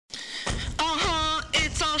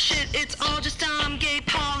shit, it's all just dumb gay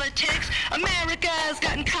politics. America's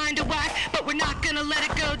gotten kinda whack, but we're not gonna let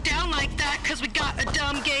it go down like that, cause we got a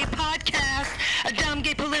dumb gay podcast, a dumb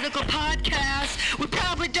gay political podcast. We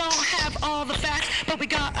probably don't have all the facts, but we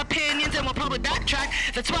got opinions and we'll probably backtrack.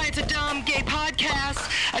 That's why it's a dumb gay podcast,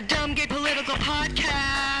 a dumb gay political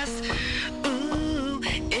podcast. Ooh,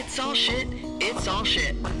 it's all shit, it's all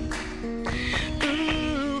shit.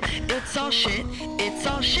 Ooh, it's all shit, it's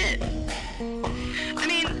all shit. I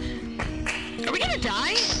mean, are we gonna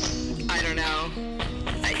die? I don't know.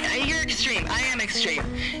 You're extreme. I am extreme.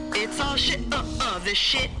 It's all shit. This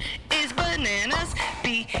shit is bananas.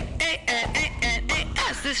 B-A-N-A-N-A-S.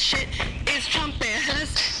 This shit is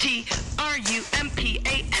Trumpanas.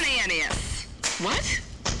 Trumpananas. What?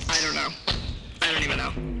 I don't know. I don't even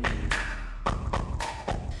know.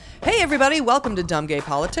 Hey everybody, welcome to Dumb Gay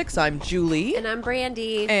Politics. I'm Julie. And I'm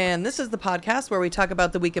Brandy. And this is the podcast where we talk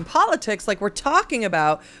about the week in politics like we're talking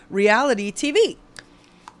about reality TV.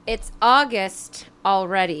 It's August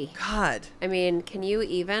already. God. I mean, can you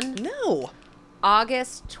even? No.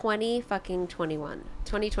 August 2021.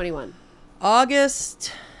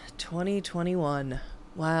 August 2021.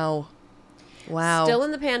 Wow. Still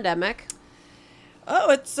in the pandemic.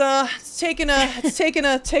 Oh, it's taking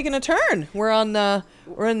a turn. We're in the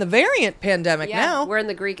variant pandemic now. We're in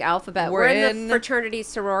the Greek alphabet. We're in the fraternity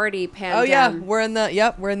sorority pandemic. Oh yeah, we're in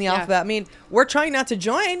the alphabet. I mean, we're trying not to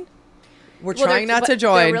join.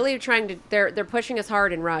 They're really trying to. They're pushing us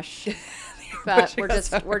hard in Rush. But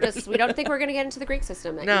we don't think we're going to get into the Greek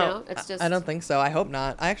system. No, you know? It's just. I don't think so. I hope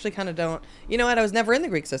not. I actually kind of don't. You know what? I was never in the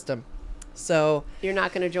Greek system, so. You're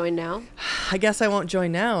not going to join now? I guess I won't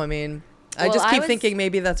join now. I mean. I just keep thinking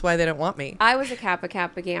maybe that's why they don't want me. I was a Kappa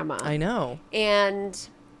Gamma. I know. And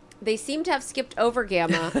they seem to have skipped over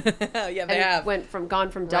Gamma. Yeah, they have. Gone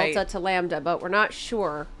from Delta to Lambda, but we're not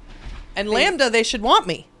sure. And Lambda, they should want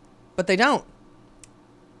me, but they don't.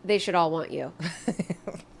 They should all want you.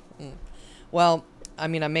 Well, I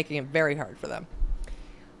mean, I'm making it very hard for them.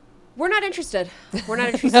 We're not interested. No. We're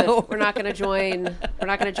not going to join. We're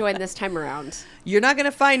not going to join this time around. You're not going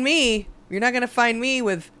to find me. You're not going to find me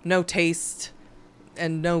with no taste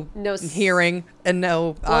and no hearing and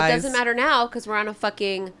no eyes. Well, it doesn't matter now because we're on a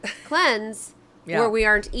fucking cleanse where we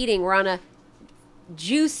aren't eating. We're on a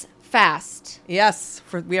juice fast. Yes,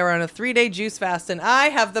 we are on a 3-day juice fast, and I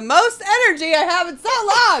have the most energy I have in so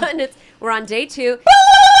long. And we're on day 2.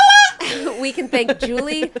 We can thank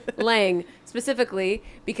Julie Lang specifically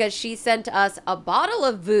because she sent us a bottle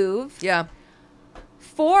of Vouv. Yeah.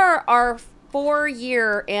 For our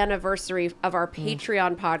 4-year anniversary of our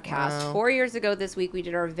Patreon podcast. Wow. 4 years ago this week, we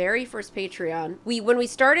did our very first Patreon. When we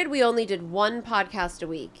started, we only did one podcast a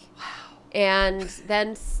week. Wow. And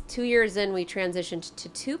then 2 years in, we transitioned to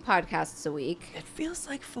 2 podcasts a week. It feels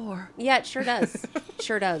like 4. Yeah, it sure does.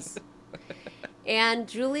 Sure does. And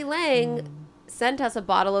Julie Lang sent us a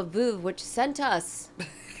bottle of Vouv, which sent us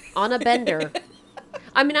on a bender.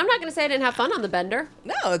 I mean, I'm not going to say I didn't have fun on the bender.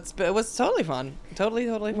 No, it was totally fun. Totally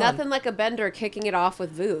fun. Nothing like a bender kicking it off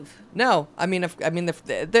with Vouv. No, I mean,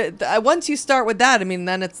 once you start with that, I mean,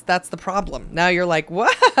 then that's the problem. Now you're like, whoa,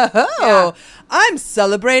 yeah. I'm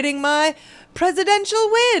celebrating my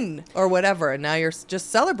presidential win or whatever, and now you're just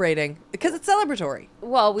celebrating because it's celebratory.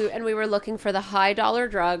 Well, we were looking for the high dollar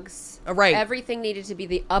drugs. Right. Everything needed to be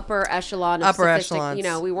the upper echelon of echelons. You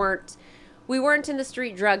know, we weren't in the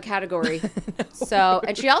street drug category. No, so,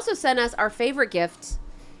 and she also sent us our favorite gift,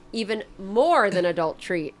 even more than adult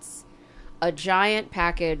treats, a giant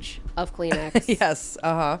package of Kleenex. Yes.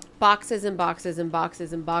 Boxes and boxes and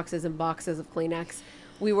boxes and boxes and boxes of Kleenex.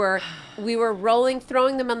 We were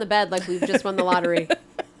throwing them on the bed like we've just won the lottery.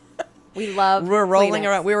 We love. We're rolling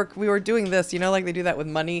Kleenex. around. We were doing this, you know, like they do that with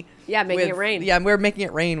money. Yeah, making it rain. Yeah, we were making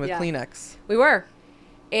it rain with Kleenex. We were.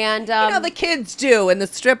 And you know, the kids do in the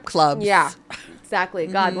strip clubs. Yeah, exactly.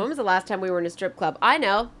 God, when was the last time we were in a strip club? I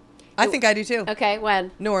know. I think I do too. Okay,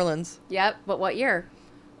 when? New Orleans. Yep, but what year?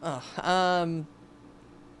 Oh, I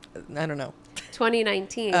don't know.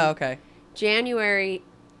 2019. Oh, okay. January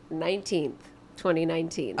 19th,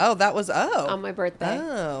 2019. Oh, that was on my birthday.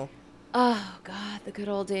 Oh. Oh God, the good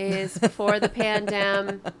old days before the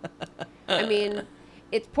pandemic. I mean,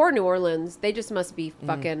 it's poor New Orleans. They just must be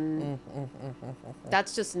fucking.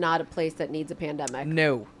 That's just not a place that needs a pandemic.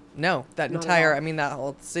 No. That that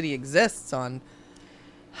whole city exists on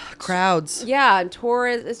crowds. Yeah, and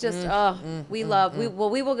tourists. It's just we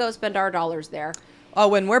will go spend our dollars there. Oh,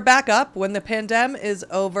 when we're back up, when the pandemic is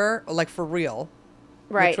over, like for real,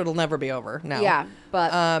 right? Which it'll never be over now. Yeah,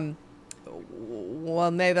 but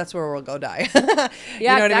well, maybe that's where we'll go die. Yeah, you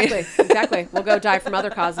know exactly. what I mean? Exactly. We'll go die from other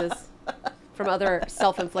causes. from other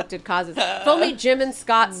self-inflicted causes. If only Jim and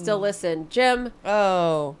Scott still listen. Jim.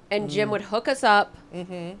 Oh. And Jim would hook us up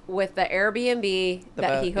with the Airbnb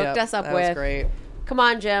that he hooked us up that with. was great. Come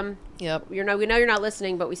on, Jim. Yep. We know you're not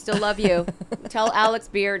listening, but we still love you. Tell Alex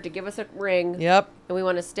Beard to give us a ring. Yep. And we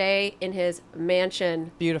want to stay in his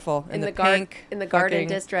mansion. Beautiful. In the pink. Garden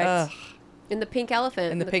District. In the Pink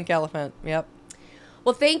Elephant. In the Pink Elephant. Yep.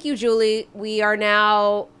 Well, thank you, Julie. We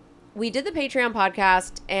did the Patreon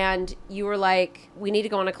podcast, and you were like, we need to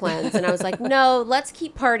go on a cleanse. And I was like, no, let's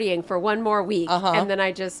keep partying for one more week. And then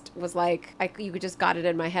I just was like, you just got it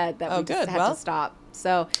in my head that we just had to stop.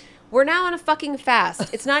 So we're now on a fucking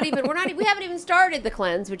fast. It's not even, we haven't even started the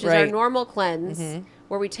cleanse, which is our normal cleanse,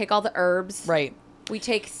 where we take all the herbs. Right. We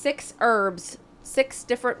take 6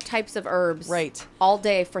 different types of herbs. Right. All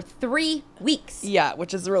day for 3 weeks. Yeah,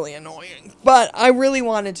 which is really annoying. But I really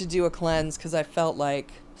wanted to do a cleanse because I felt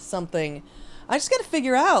like something, I just got to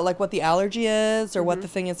figure out like what the allergy is or what the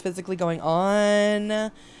thing is physically going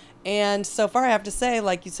on. And so far I have to say,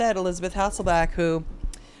 like you said, Elizabeth Hasselbeck, who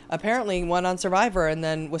apparently went on Survivor and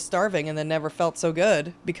then was starving and then never felt so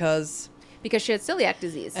good because she had celiac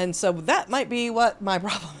disease. And so that might be what my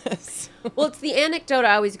problem is. Well, it's the anecdote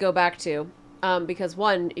I always go back to because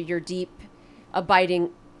one, your deep, abiding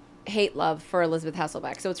hate love for Elizabeth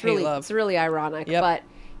Hasselbeck. So it's really ironic. Yep. But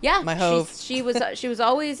yeah, my hove. she was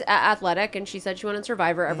always athletic, and she said she went on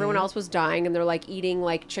Survivor. Everyone else was dying, and they're like eating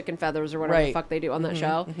like chicken feathers or whatever the fuck they do on that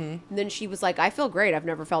show. And then she was like, I feel great. I've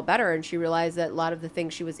never felt better. And she realized that a lot of the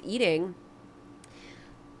things she was eating,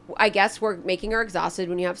 I guess, were making her exhausted.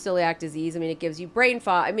 When you have celiac disease, I mean, it gives you brain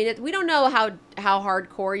fog. I mean, we don't know how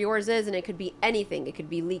hardcore yours is, and it could be anything. It could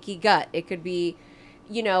be leaky gut. It could be,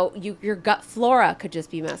 your gut flora could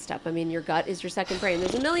just be messed up. I mean, your gut is your second brain.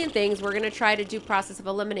 There's a million things. We're going to try to do process of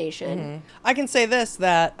elimination. I can say this,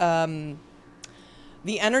 that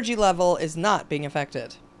the energy level is not being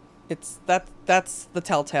affected. That's the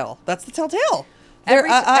telltale. That's the telltale. Every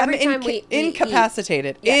time we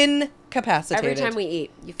incapacitated. Eat. Incapacitated. Every time we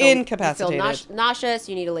eat, you feel incapacitated. You feel nauseous.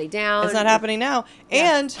 You need to lay down. It's not happening now.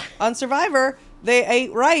 Yeah. And on Survivor, they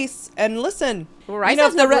ate rice. And listen, well, rice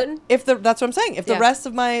has no gluten. That's what I'm saying. If the rest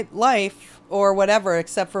of my life or whatever,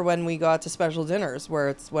 except for when we go out to special dinners where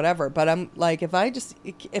it's whatever. But I'm like, if I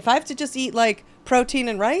have to just eat like protein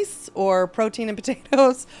and rice or protein and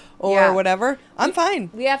potatoes or whatever, I'm fine.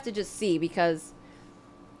 We have to just see, because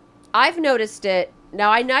I've noticed it. Now,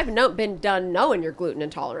 I've been done knowing you're gluten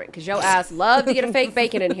intolerant, because your ass love to get a fake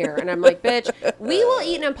bacon in here. And I'm like, bitch, we will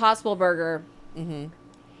eat an Impossible Burger.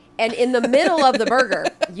 And in the middle of the burger,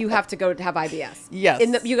 you have to go to have IBS.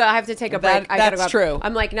 Yes. You have to take a break. That's true.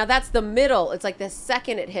 I'm like, now that's the middle. It's like the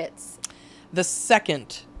second it hits. The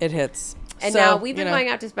second it hits. And now we've been going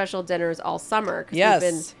out to special dinners all summer. Yes.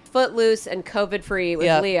 We've been footloose and COVID-free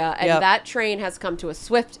with Leah. And that train has come to a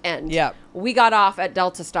swift end. Yeah. We got off at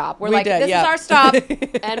Delta stop. We're like, this is our stop.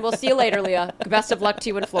 And we'll see you later, Leah. Best of luck to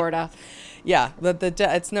you in Florida. Yeah.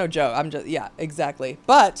 It's no joke. Exactly.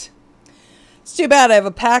 But it's too bad I have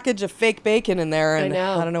a package of fake bacon in there, and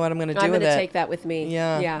I don't know what I'm going to do with it. I'm going to take that with me.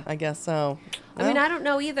 Yeah. I guess so. I mean, I don't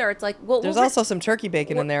know either. It's like, there's also some turkey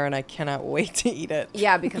bacon in there, and I cannot wait to eat it.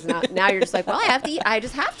 Yeah, because now you're just like, well, I have to eat. I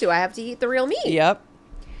just have to. I have to eat the real meat. Yep.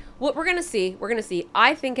 Well, we're going to see.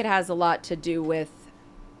 I think it has a lot to do with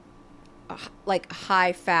like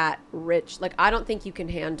high fat, rich. Like, I don't think you can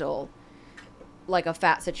handle like a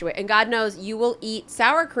fat situation. And God knows you will eat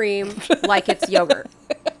sour cream like it's yogurt.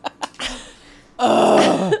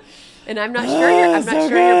 And I'm not sure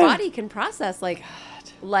your body can process like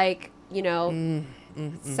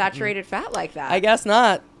saturated fat like that. I guess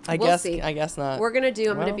not. We'll see. I guess not. We're gonna do.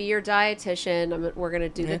 I'm gonna be your dietitian. We're gonna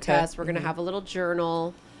do the test. We're gonna have a little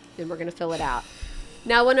journal, and we're gonna fill it out.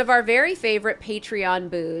 Now, one of our very favorite Patreon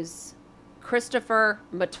boos, Christopher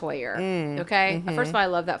Matoyer. Okay. First of all, I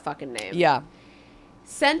love that fucking name. Yeah.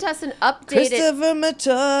 Sent us an updated. Christopher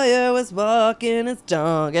Matoyer was walking his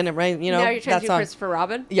dog, and it rained. Now you're trying to do Christopher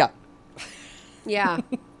Robin. Yeah. Yeah.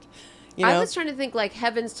 I was trying to think like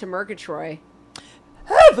Heavens to Murgatroyd.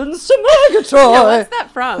 Heavens to Murgatroyd. Yeah, what's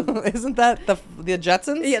that from? Isn't that the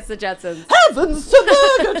Jetsons? Yes, the Jetsons. Heavens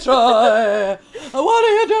to Murgatroyd. What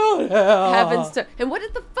are you doing here? Heavens to... And what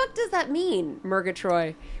the fuck does that mean,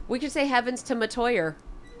 Murgatroyd? We could say Heavens to Matoyer.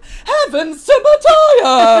 Heavens to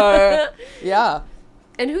Matoyer. Yeah.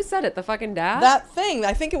 And who said it? The fucking dad? That thing.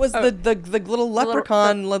 I think it was the little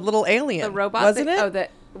leprechaun, little alien. The robot? Wasn't it? Oh,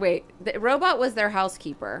 the robot was their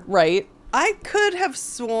housekeeper. Right. I could have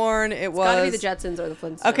sworn it was. It's gotta be the Jetsons or the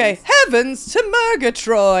Flintstones. Okay. Heavens to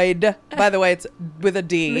Murgatroyd. By the way, it's with a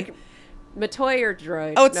D. Matoyer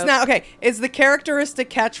droid. Oh, it's Nope. okay. Is the characteristic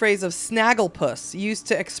catchphrase of Snagglepuss used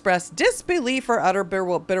to express disbelief or utter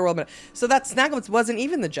bewilderment? So that Snagglepuss wasn't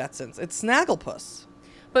even the Jetsons. It's Snagglepuss.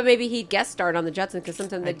 But maybe he'd guest starred on the Jetsons because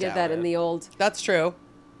sometimes they did doubt that in it. the old. That's true.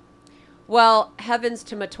 Well, heavens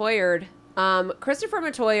to Matoyered. Christopher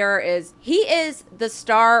Matoyer is the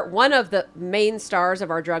star, one of the main stars of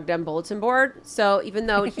our Drug Den bulletin board. So even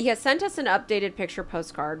though he has sent us an updated picture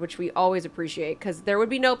postcard, which we always appreciate, because there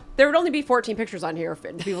would only be 14 pictures on here if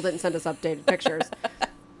people didn't send us updated pictures.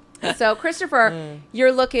 So Christopher,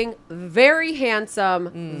 you're looking very handsome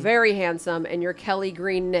in your Kelly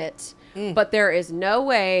green knit, but there is no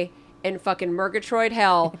way in fucking Murgatroyd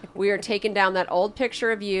hell we are taking down that old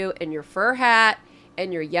picture of you in your fur hat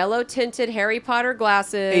and your yellow tinted Harry Potter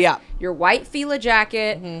glasses, your white Fila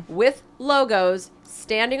jacket with logos,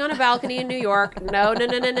 standing on a balcony in New York. No. It's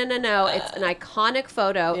an iconic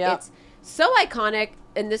photo. Yep. It's so iconic,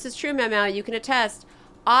 and this is true, Memo, you can attest.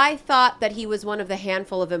 I thought that he was one of the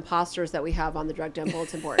handful of imposters that we have on the Drug Den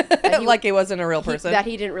bulletin board. Like he wasn't a real person. That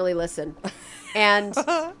he didn't really listen.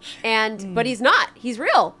 But he's not. He's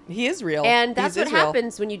real. He is real. And that's what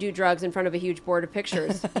happens when you do drugs in front of a huge board of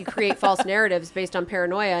pictures. You create false narratives based on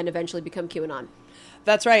paranoia and eventually become QAnon.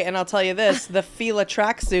 That's right. And I'll tell you this, the Fila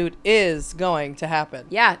tracksuit is going to happen.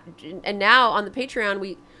 Yeah. And now on the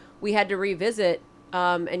Patreon, we had to revisit,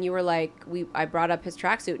 and you were like, I brought up his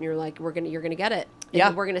tracksuit and you're like, you're going to get it.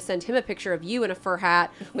 And we're going to send him a picture of you in a fur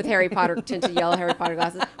hat with Harry Potter tinted yellow Harry Potter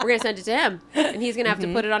glasses. We're going to send it to him, and he's going to have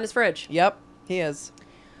to put it on his fridge. Yep, he is.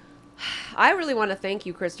 I really want to thank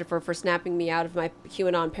you, Christopher, for snapping me out of my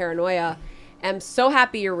QAnon paranoia. I'm so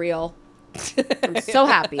happy you're real. I'm so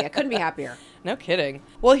happy. I couldn't be happier. No kidding.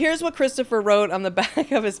 Well, here's what Christopher wrote on the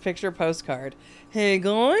back of his picture postcard. Hey,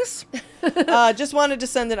 guys. Just wanted to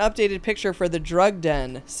send an updated picture for the Drug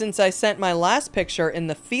Den. Since I sent my last picture in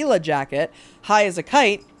the Fila jacket, high as a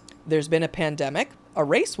kite, there's been a pandemic, a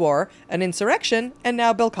race war, an insurrection, and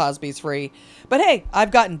now Bill Cosby's free. But hey,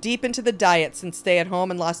 I've gotten deep into the diet since stay at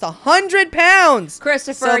home and lost 100 pounds.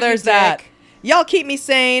 Christopher, so there's you that. dick. Y'all keep me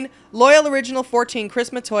sane. Loyal Original 14,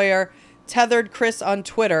 Chris Matoyer. Tethered Chris on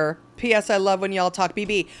Twitter. P.S. I love when y'all talk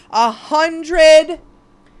BB. 100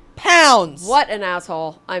 pounds. What an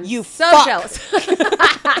asshole. I'm You so fuck.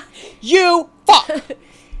 jealous. You fuck.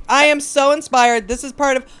 I am so inspired. This is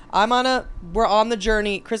part of, we're on the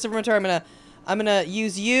journey. Christopher Matoyer, I'm gonna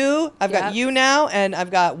use you. I've got you now, and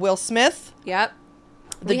I've got Will Smith. Yep.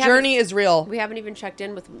 The journey is real. We haven't even checked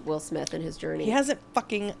in with Will Smith and his journey. He hasn't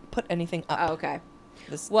fucking put anything up. Oh, okay.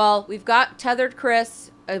 Well, we've got Tethered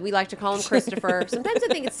Chris. We like to call him Christopher. Sometimes I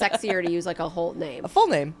think it's sexier to use like a whole name. A full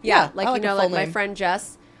name. Yeah, I like a full like my name. friend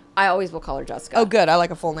Jess. I always will call her Jessica. Oh, good. I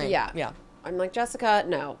like a full name. Yeah. Yeah. I'm like, Jessica,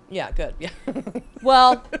 no. Yeah, good. Yeah.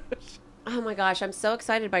 Well, oh my gosh, I'm so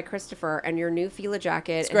excited by Christopher and your new Fila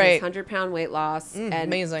jacket and great. his 100-pound weight loss. And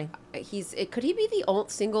amazing. Could he be the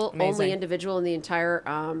only individual in the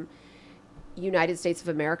entire United States of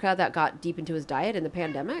America that got deep into his diet in the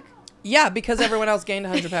pandemic? Yeah, because everyone else gained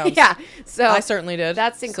 100 pounds. Yeah. So I certainly did.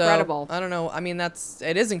 That's incredible. So, I don't know. I mean,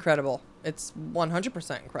 it is incredible. It's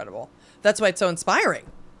 100% incredible. That's why it's so inspiring.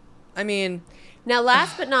 I mean, now,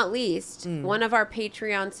 last but not least, one of our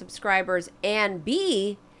Patreon subscribers, Ann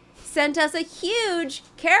B, sent us a huge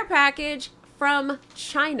care package from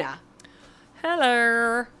China.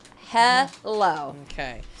 Hello.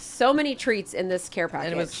 okay. So many treats in this care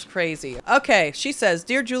package. And it was crazy. Okay, she says,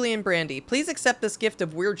 Dear Julie and Brandy, please accept this gift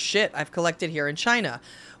of weird shit I've collected here in China,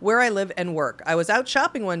 where I live and work. I was out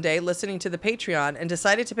shopping one day listening to the Patreon and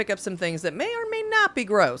decided to pick up some things that may or may not be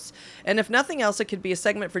gross. And if nothing else, it could be a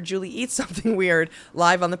segment for Julie Eats Something Weird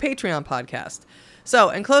live on the Patreon podcast.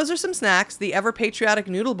 So, enclosed are some snacks, the ever-patriotic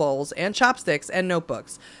noodle bowls, and chopsticks, and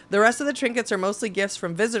notebooks. The rest of the trinkets are mostly gifts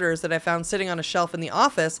from visitors that I found sitting on a shelf in the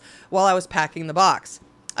office while I was packing the box.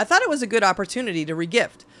 I thought it was a good opportunity to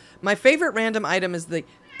regift. My favorite random item is the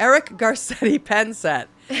Eric Garcetti pen set.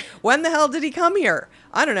 When the hell did he come here?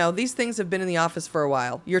 I don't know. These things have been in the office for a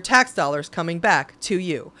while. Your tax dollars coming back to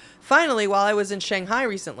you. Finally, while I was in Shanghai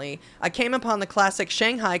recently, I came upon the classic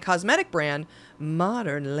Shanghai cosmetic brand,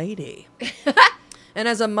 Modern Lady. And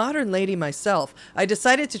as a modern lady myself, I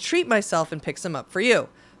decided to treat myself and pick some up for you.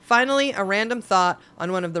 Finally, a random thought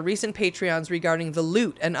on one of the recent Patreons regarding the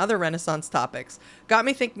lute and other Renaissance topics got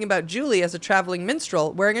me thinking about Julie as a traveling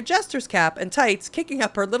minstrel wearing a jester's cap and tights, kicking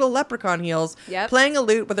up her little leprechaun heels, playing a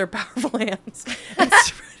lute with her powerful hands, and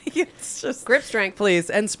It's just Grip strength. please.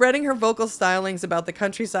 And spreading her vocal stylings about the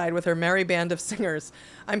countryside with her merry band of singers.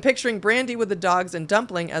 I'm picturing Brandy with the dogs and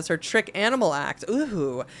Dumpling as her trick animal act.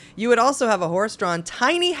 Ooh. You would also have a horse-drawn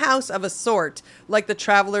tiny house of a sort, like the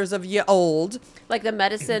Travelers of Ye Old. Like the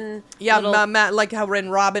medicine. Yeah, little- like how in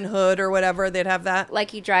Robin Hood or whatever, they'd have that.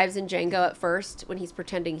 like he drives in Django at first when he's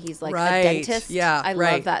pretending he's like Right. a dentist. Yeah, I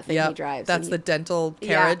right. love that thing Yep. he drives. That's And the he- dental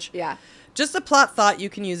carriage. Yeah. Just a plot thought you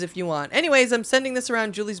can use if you want. Anyways, I'm sending this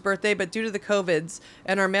around Julie's birthday, but due to the COVIDs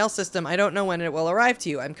and our mail system, I don't know when it will arrive to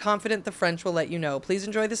you. I'm confident the French will let you know. Please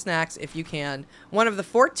enjoy the snacks if you can. One of the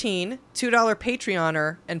 14 $2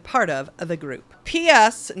 Patreoner and part of the group.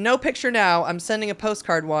 P.S. No picture now. I'm sending a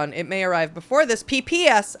postcard one. It may arrive before this.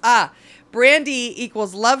 P.P.S. Brandy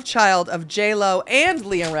equals love child of J-Lo and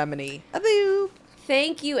Leah Remini. Aboo.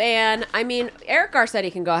 Thank you, Anne. I mean, Eric Garr said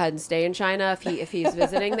he can go ahead and stay in China if he's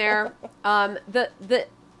visiting there.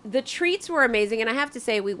 The treats were amazing, and I have to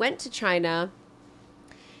say, we went to China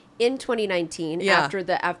in 2019 after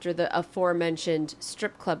the aforementioned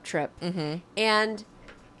strip club trip, and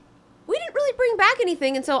we didn't really bring back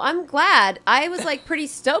anything, and so I'm glad. I was like pretty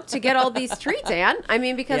stoked to get all these treats, Anne. I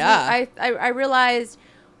mean, because I realized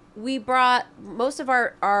we brought most of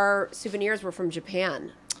our souvenirs were from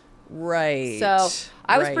Japan. Right. So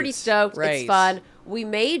I was pretty stoked. It's fun. We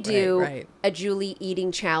may do a Julie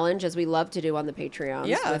eating challenge, as we love to do on the Patreons.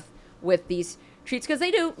 Yeah. With these treats, because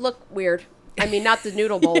they do look weird. I mean, not the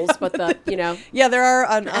noodle bowls, but the, Yeah, there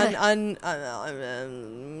are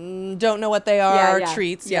don't know what they are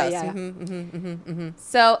treats. Yeah, yes. yeah.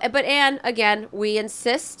 So, but Anne, again, we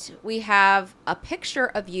insist we have a picture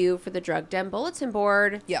of you for the Drug Den bulletin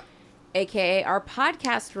board. Yep. AKA our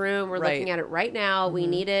podcast room. We're looking at it right now. We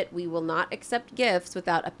need it. We will not accept gifts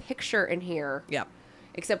without a picture in here. Yep.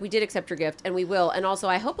 Except we did accept your gift, and we will. And also,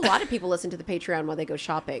 I hope a lot of people listen to the Patreon while they go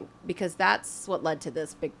shopping, because that's what led to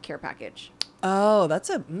this big care package. Oh,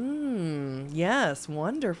 that's yes,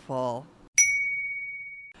 wonderful.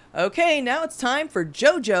 Okay, now it's time for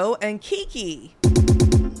JoJo and Kiki.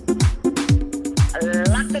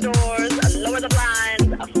 Lock the doors, lower the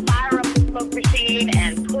blinds, fire up the smoke machine,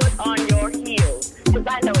 and put on your heels, because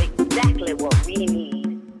I know exactly what we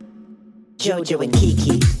need. JoJo and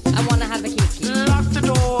Kiki. I want to have a Kiki. Lock the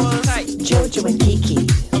doors. Hey. JoJo and Kiki.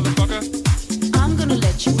 Motherfucker. I'm gonna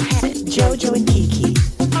let you have it. JoJo and Kiki.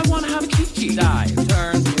 I want to have a Kiki. Dive,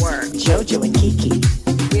 turn, work. JoJo and Kiki.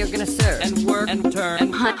 We are going to serve and work and turn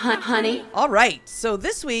and Honey. All right, so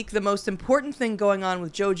this week, the most important thing going on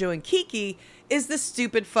with JoJo and Kiki is this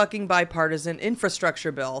stupid fucking bipartisan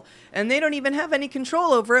infrastructure bill, and they don't even have any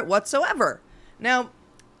control over it whatsoever. Now,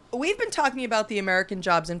 we've been talking about the American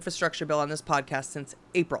Jobs Infrastructure Bill on this podcast since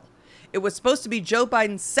April. It was supposed to be Joe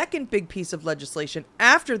Biden's second big piece of legislation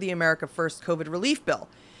after the America First COVID relief bill.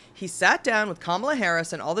 He sat down with Kamala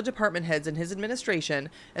Harris and all the department heads in his administration,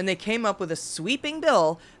 and they came up with a sweeping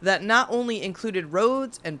bill that not only included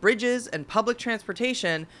roads and bridges and public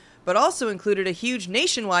transportation, but also included a huge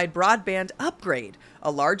nationwide broadband upgrade,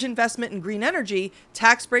 a large investment in green energy,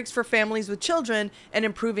 tax breaks for families with children, and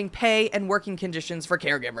improving pay and working conditions for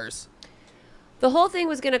caregivers. The whole thing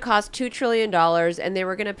was going to cost $2 trillion, and they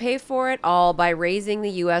were going to pay for it all by raising the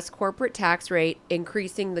U.S. corporate tax rate,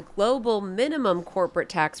 increasing the global minimum corporate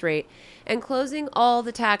tax rate, and closing all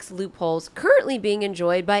the tax loopholes currently being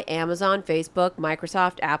enjoyed by Amazon, Facebook,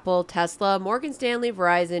 Microsoft, Apple, Tesla, Morgan Stanley,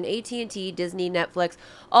 Verizon, AT&T, Disney, Netflix,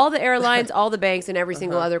 all the airlines, all the banks, and every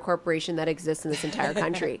single other corporation that exists in this entire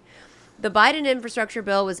country. The Biden infrastructure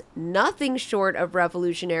bill was nothing short of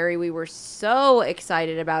revolutionary. We were so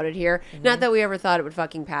excited about it here. Not that we ever thought it would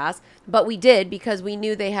fucking pass, but we did, because we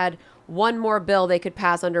knew they had one more bill they could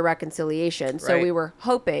pass under reconciliation. So Right. we were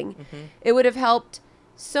hoping it would have helped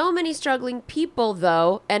so many struggling people,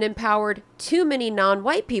 though, and empowered too many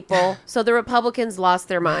non-white people, so the Republicans lost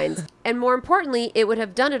their minds. And more importantly, it would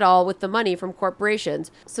have done it all with the money from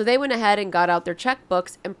corporations. So they went ahead and got out their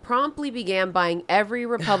checkbooks and promptly began buying every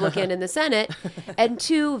Republican in the Senate and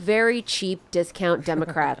two very cheap discount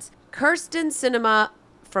Democrats, Kyrsten Sinema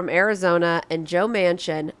from Arizona and Joe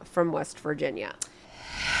Manchin from West Virginia.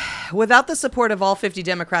 Without the support of all 50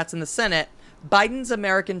 Democrats in the Senate, Biden's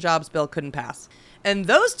American Jobs Bill couldn't pass. And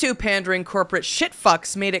those two pandering corporate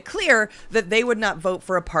shitfucks made it clear that they would not vote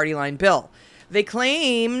for a party line bill. They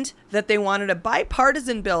claimed that they wanted a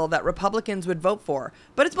bipartisan bill that Republicans would vote for,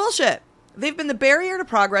 but it's bullshit. They've been the barrier to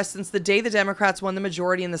progress since the day the Democrats won the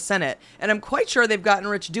majority in the Senate, and I'm quite sure they've gotten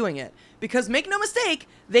rich doing it. Because make no mistake,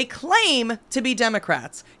 they claim to be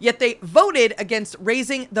Democrats, yet they voted against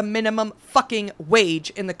raising the minimum fucking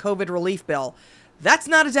wage in the COVID relief bill. That's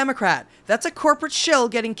not a Democrat. That's a corporate shill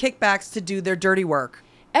getting kickbacks to do their dirty work.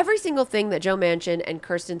 Every single thing that Joe Manchin and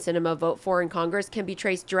Kyrsten Sinema vote for in Congress can be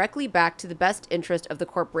traced directly back to the best interest of the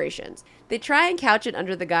corporations. They try and couch it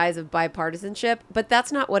under the guise of bipartisanship, but that's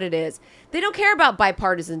not what it is. They don't care about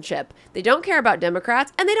bipartisanship. They don't care about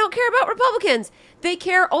Democrats, and they don't care about Republicans. They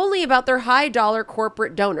care only about their high-dollar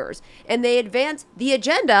corporate donors, and they advance the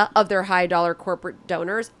agenda of their high-dollar corporate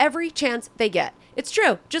donors every chance they get. It's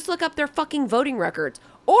true. Just look up their fucking voting records.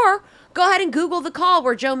 Or go ahead and Google the call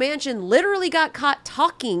where Joe Manchin literally got caught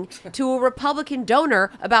talking to a Republican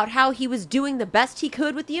donor about how he was doing the best he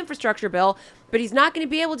could with the infrastructure bill, but he's not going to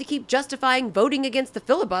be able to keep justifying voting against the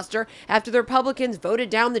filibuster after the Republicans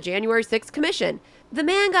voted down the January 6th commission. The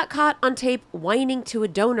man got caught on tape whining to a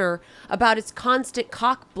donor about his constant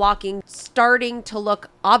cock blocking starting to look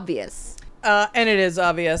obvious. And it is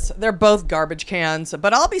obvious. They're both garbage cans.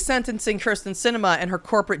 But I'll be sentencing Kyrsten Sinema and her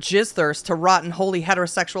corporate jizz thirst to rotten holy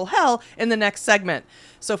heterosexual hell in the next segment.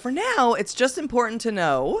 So for now, it's just important to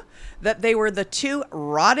know that they were the two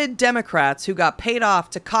rotted Democrats who got paid off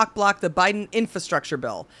to cockblock the Biden infrastructure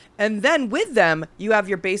bill. And then with them, you have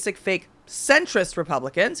your basic fake centrist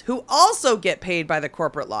Republicans who also get paid by the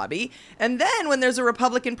corporate lobby. And then when there's a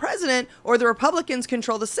Republican president or the Republicans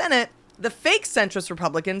control the Senate, the fake centrist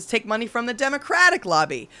Republicans take money from the Democratic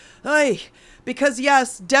lobby. Because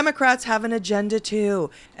yes, Democrats have an agenda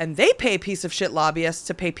too. And they pay piece of shit lobbyists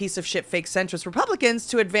to pay piece of shit fake centrist Republicans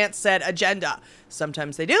to advance said agenda.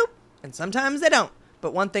 Sometimes they do, and sometimes they don't.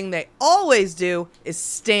 But one thing they always do is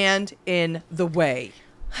stand in the way.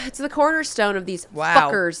 It's the cornerstone of these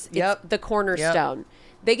fuckers. Yep. It's the cornerstone. Yep.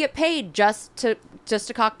 They get paid just to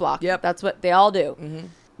cock block. Yep. That's what they all do. Mm-hmm.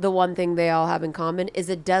 The one thing they all have in common is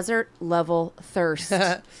a desert level thirst.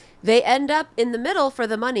 They end up in the middle for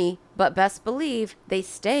the money, but best believe they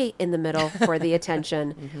stay in the middle for the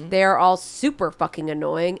attention. Mm-hmm. They are all super fucking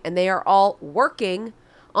annoying, and they are all working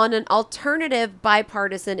on an alternative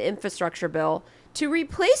bipartisan infrastructure bill to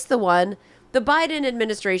replace the one the Biden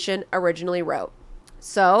administration originally wrote.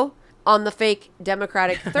 So, on the fake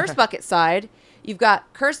Democratic thirst bucket side, you've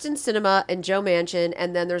got Kyrsten Sinema and Joe Manchin,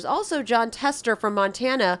 and then there's also John Tester from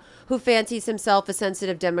Montana, who fancies himself a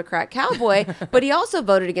sensitive Democrat cowboy, but he also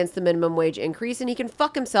voted against the minimum wage increase, and he can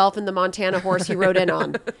fuck himself in the Montana horse he rode in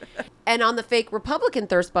on. And on the fake Republican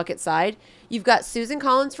thirst bucket side, you've got Susan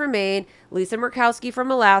Collins from Maine, Lisa Murkowski from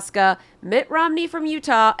Alaska, Mitt Romney from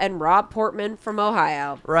Utah, and Rob Portman from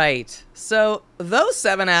Ohio. Right. So those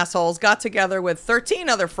 7 assholes got together with 13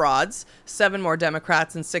 other frauds, 7 more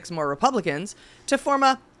Democrats and 6 more Republicans, to form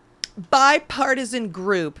a bipartisan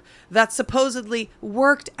group that supposedly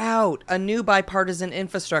worked out a new bipartisan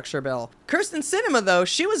infrastructure bill. Kyrsten Sinema, though,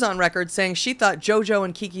 she was on record saying she thought JoJo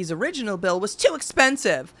and Kiki's original bill was too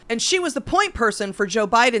expensive, and she was the point person for Joe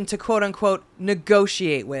Biden to quote-unquote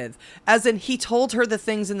negotiate with, as in he told her the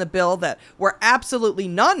things in the bill that were absolutely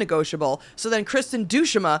non-negotiable, so then Kyrsten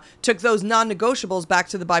Dushima took those non-negotiables back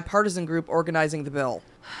to the bipartisan group organizing the bill.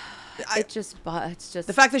 It's just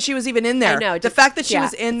the fact that she was even in there. I know. The fact that she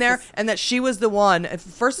was in there and that she was the one.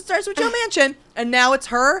 First it starts with Joe Manchin, and now it's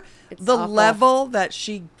her. It's the awful. level that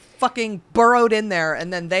she fucking burrowed in there,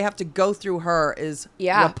 and then they have to go through her is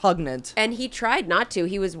repugnant. And he tried not to.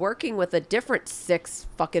 He was working with a different 6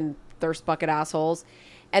 fucking thirst bucket assholes.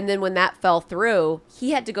 And then when that fell through,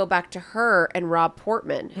 he had to go back to her and Rob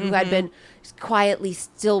Portman, who had been quietly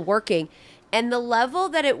still working. And the level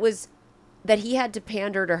that it was... that he had to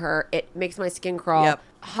pander to her, it makes my skin crawl. Yep.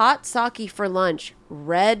 Hot Saki for lunch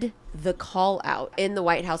read the call out in the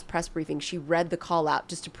White House press briefing. She read the call out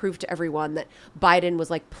just to prove to everyone that Biden was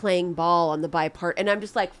like playing ball on the bipart. And I'm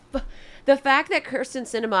just like, the fact that Kyrsten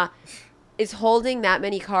Sinema is holding that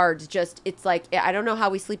many cards, just, it's like, I don't know how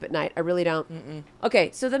we sleep at night. I really don't. Mm-mm. Okay,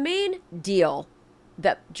 so the main deal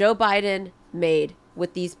that Joe Biden made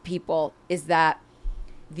with these people is that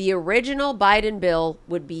the original Biden bill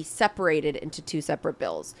would be separated into 2 separate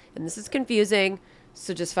bills. And this is confusing,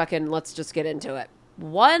 so let's just get into it.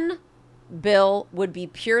 One bill would be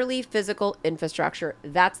purely physical infrastructure.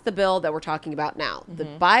 That's the bill that we're talking about now. Mm-hmm. The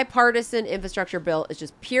bipartisan infrastructure bill is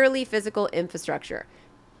just purely physical infrastructure.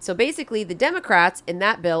 So basically, the Democrats in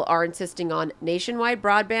that bill are insisting on nationwide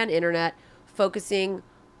broadband internet, focusing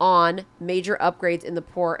on major upgrades in the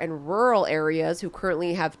poor and rural areas who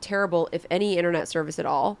currently have terrible, if any, internet service at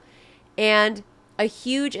all. And a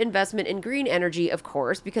huge investment in green energy, of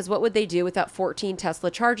course, because what would they do without 14 Tesla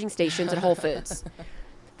charging stations at Whole Foods?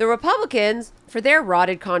 The Republicans, for their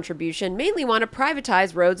rotted contribution, mainly want to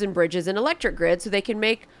privatize roads and bridges and electric grids so they can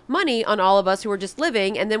make money on all of us who are just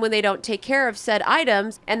living. And then when they don't take care of said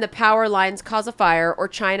items and the power lines cause a fire, or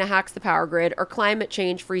China hacks the power grid, or climate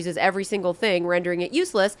change freezes every single thing, rendering it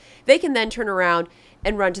useless, they can then turn around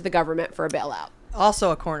and run to the government for a bailout.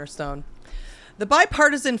 Also a cornerstone. The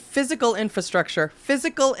bipartisan physical infrastructure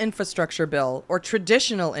bill, or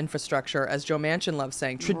traditional infrastructure, as Joe Manchin loves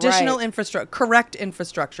saying, traditional Right. infrastructure, correct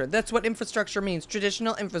infrastructure. That's what infrastructure means.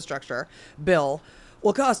 Traditional infrastructure bill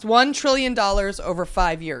will cost $1 trillion over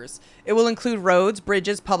 5 years. It will include roads,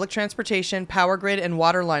 bridges, public transportation, power grid, and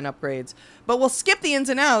water line upgrades. But we'll skip the ins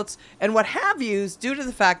and outs and what have yous due to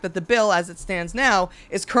the fact that the bill, as it stands now,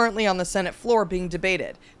 is currently on the Senate floor being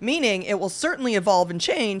debated, meaning it will certainly evolve and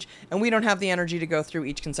change, and we don't have the energy to go through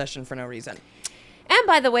each concession for no reason. And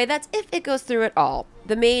by the way, that's if it goes through at all.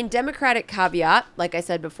 The main Democratic caveat, like I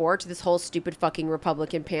said before, to this whole stupid fucking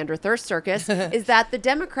Republican pander thirst circus is that the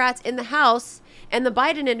Democrats in the House and the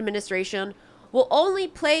Biden administration will only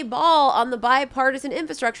play ball on the bipartisan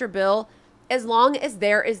infrastructure bill as long as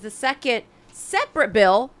there is the second separate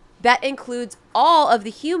bill that includes all of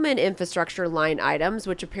the human infrastructure line items,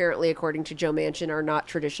 which apparently, according to Joe Manchin, are not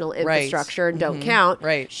traditional infrastructure and don't count.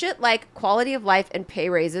 Right. Shit like quality of life and pay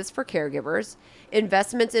raises for caregivers,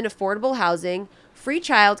 investments in affordable housing, free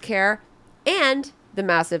childcare, and the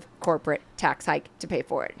massive corporate tax hike to pay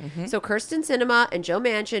for it. So Kyrsten Sinema and Joe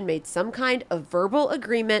Manchin made some kind of verbal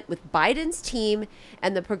agreement with Biden's team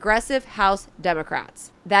and the progressive House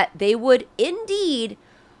Democrats that they would indeed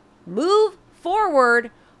move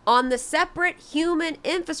forward on the separate human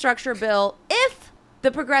infrastructure bill if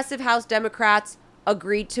the progressive House Democrats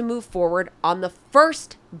agreed to move forward on the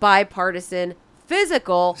first bipartisan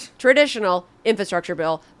physical traditional infrastructure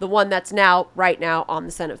bill, the one that's now right now on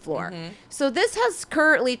the Senate floor. So this has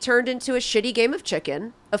currently turned into a shitty game of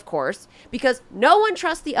chicken, of course, because no one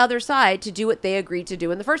trusts the other side to do what they agreed to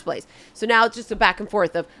do in the first place. So now it's just a back and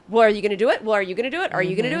forth of, well, are you going to do it? Well, are you going to do it? Are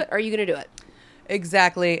you going to do it? Are you going to do it?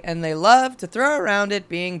 Exactly, and they love to throw around it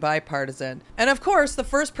being bipartisan. And of course, the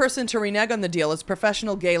first person to renege on the deal is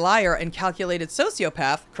professional gay liar and calculated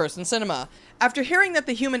sociopath, Kyrsten Sinema. After hearing that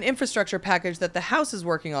the human infrastructure package that the House is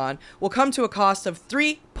working on will come to a cost of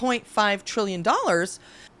 $3.5 trillion, Kyrsten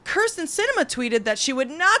Sinema tweeted that she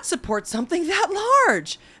would not support something that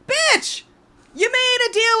large. Bitch! You made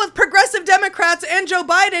a deal with progressive Democrats and Joe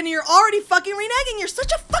Biden and you're already fucking reneging. You're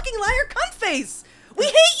such a fucking liar cunt face. We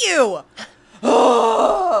hate you!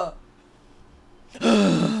 I'm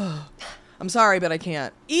sorry, but I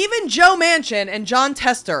can't. Even Joe Manchin and John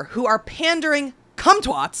Tester, who are pandering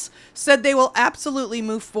cumtwats, said they will absolutely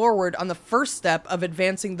move forward on the first step of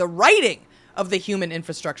advancing the writing of the human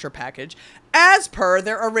infrastructure package as per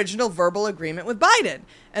their original verbal agreement with Biden.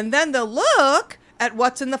 And then they'll look at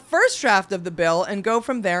what's in the first draft of the bill and go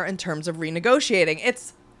from there in terms of renegotiating.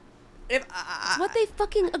 It's what they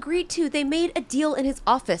fucking agreed to. They made a deal in his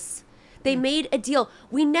office. They made a deal.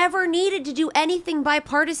 We never needed to do anything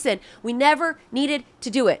bipartisan. We never needed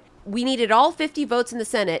to do it. We needed all 50 votes in the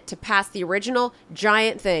Senate to pass the original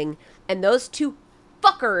giant thing, and those two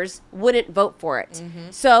fuckers wouldn't vote for it.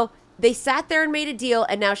 So they sat there and made a deal,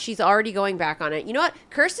 and now she's already going back on it. You know what?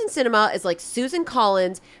 Kyrsten Sinema is like Susan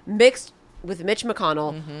Collins mixed with Mitch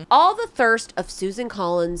McConnell. All the thirst of Susan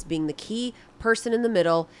Collins being the key person in the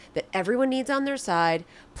middle that everyone needs on their side,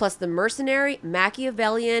 plus the mercenary,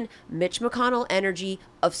 Machiavellian, Mitch McConnell energy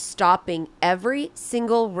of stopping every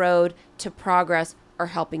single road to progress or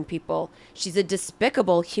helping people. She's a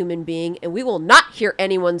despicable human being, and we will not hear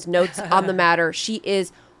anyone's notes on the matter. She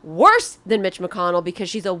is worse than Mitch McConnell because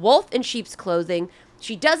she's a wolf in sheep's clothing.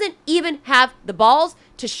 She doesn't even have the balls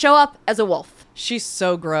to show up as a wolf. She's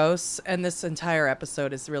so gross, and this entire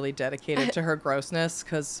episode is really dedicated to her grossness,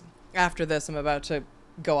 because after this, I'm about to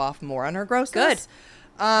go off more on her grossness.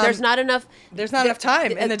 Good. There's not enough. There's not enough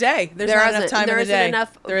time in the day. There's not enough time in the day.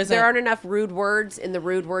 There aren't enough rude words in the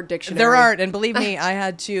rude word dictionary. There aren't, and believe me, I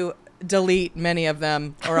had to delete many of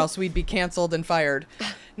them, or else we'd be canceled and fired.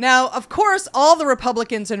 Now, of course, all the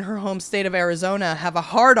Republicans in her home state of Arizona have a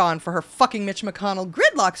hard-on for her fucking Mitch McConnell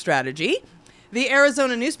gridlock strategy. The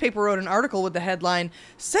Arizona newspaper wrote an article with the headline,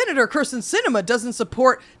 Senator Kyrsten Sinema doesn't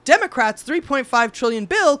support Democrats' $3.5 trillion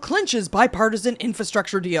bill clinches bipartisan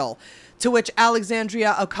infrastructure deal. To which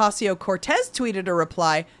Alexandria Ocasio-Cortez tweeted a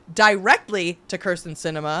reply directly to Kyrsten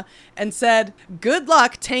Sinema and said, good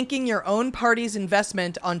luck tanking your own party's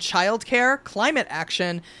investment on childcare, climate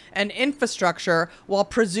action, and infrastructure while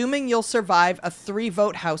presuming you'll survive a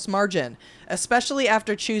 3-vote House margin, especially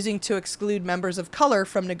after choosing to exclude members of color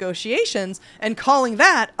from negotiations and calling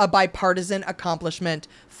that a bipartisan accomplishment.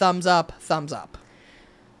 Thumbs up, thumbs up.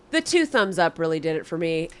 The 2 thumbs up really did it for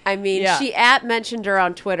me. I mean, Yeah. she mentioned her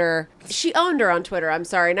on Twitter. She owned her on Twitter. I'm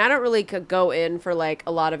sorry. And I don't really go in for like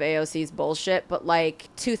a lot of AOC's bullshit, but like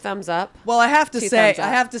 2 thumbs up. Well, I have to 2 say, thumbs up. I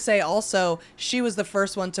have to say also, she was the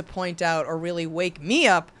first one to point out or really wake me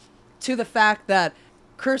up to the fact that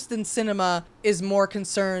Kyrsten Sinema is more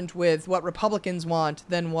concerned with what Republicans want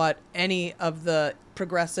than what any of the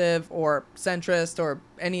progressive or centrist or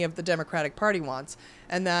any of the Democratic Party wants.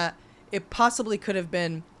 And that it possibly could have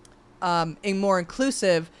been more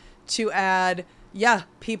inclusive to add,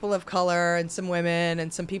 people of color and some women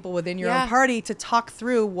and some people within your own party to talk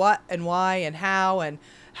through what and why and how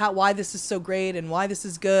why this is so great and why this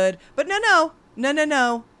is good. But no.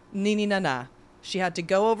 Nah. She had to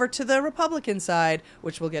go over to the Republican side,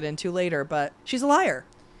 which we'll get into later, but she's a liar.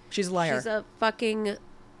 She's a fucking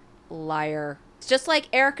liar. It's just like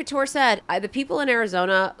Eric Couture said, the people in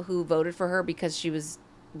Arizona who voted for her because she was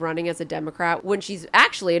running as a Democrat when she's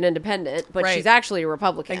actually an independent, but she's actually a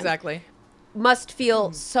Republican. Exactly. Must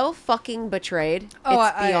feel so fucking betrayed. Oh,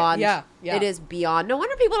 it's beyond. Yeah. It is beyond. No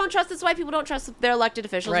wonder people don't trust this. Why people don't trust their elected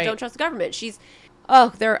officials. Right. Don't trust the government.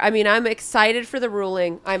 I'm excited for the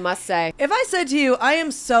ruling, I must say. If I said to you, I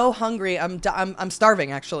am so hungry, I'm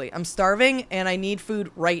starving. Actually, I'm starving, and I need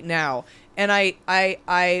food right now, and I'm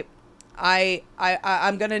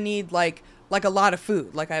gonna need like a lot of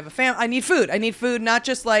food. Like I have a I need food. I need food, not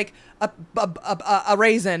just like a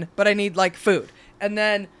raisin, but I need like food. And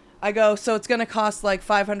then I go, so it's gonna cost like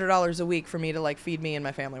 $500 a week for me to like feed me and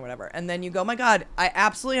my family, whatever. And then you go, my God, I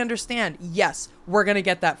absolutely understand. Yes, we're gonna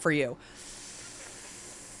get that for you.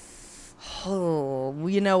 Oh,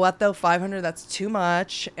 you know what though? 500, that's too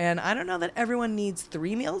much. And I don't know that everyone needs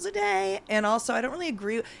 3 meals a day. And also, I don't really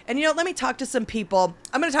agree. And let me talk to some people.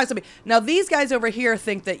 I'm going to talk to some people. Now, these guys over here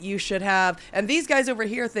think that you should have, and these guys over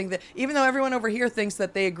here think that, even though everyone over here thinks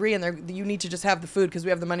that they agree and you need to just have the food because we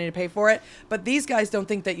have the money to pay for it. But these guys don't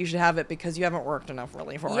think that you should have it because you haven't worked enough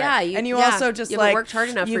really for it. And you also just you like, worked hard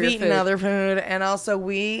enough you've for your eaten food. other food. And also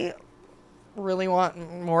we really want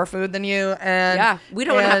more food than you, and we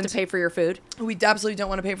don't want to have to pay for your food. We absolutely don't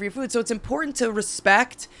want to pay for your food. So it's important to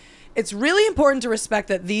respect. It's really important to respect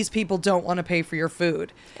that these people don't want to pay for your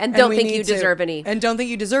food and don't think you deserve any. And don't think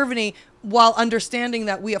you deserve any, while understanding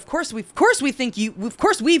that we agree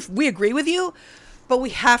with you, but we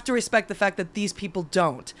have to respect the fact that these people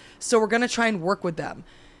don't. So we're going to try and work with them.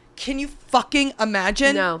 Can you fucking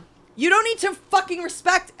imagine? No. You don't need to fucking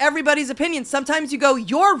respect everybody's opinion. Sometimes you go,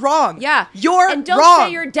 you're wrong. Yeah. You're wrong. And don't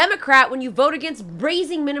say you're a Democrat when you vote against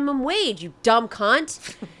raising minimum wage, you dumb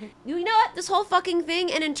cunt. You know what? This whole fucking thing,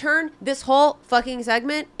 and in turn, this whole fucking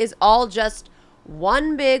segment is all just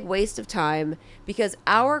one big waste of time because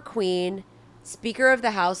our queen, Speaker of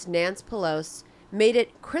the House, Nancy Pelosi, made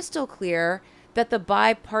it crystal clear that the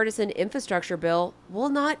bipartisan infrastructure bill will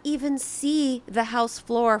not even see the House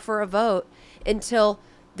floor for a vote until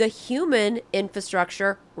the human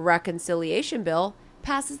infrastructure reconciliation bill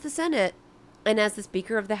passes the Senate. And as the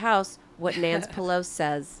Speaker of the House, what Nancy Pelosi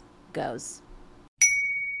says goes.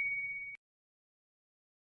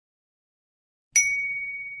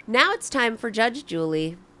 Now it's time for Judge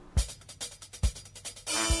Julie.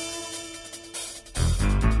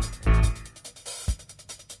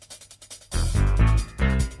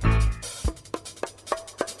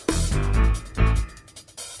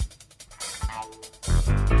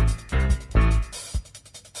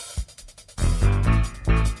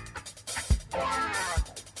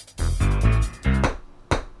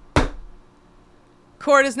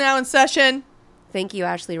 Court is now in session. Thank you,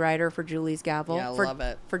 Ashley Ryder, for Julie's gavel. Yeah, I for, love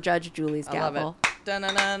it. For Judge Julie's gavel. I love it.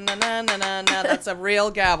 Da-na-na-na-na-na-na. That's a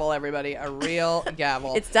real gavel, everybody. A real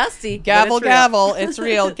gavel. It's dusty. Gavel, but it's real. gavel. It's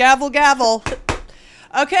real. Gavel, gavel.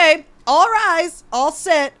 Okay. All rise. All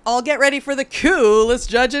sit. All get ready for the coolest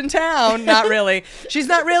judge in town. Not really. She's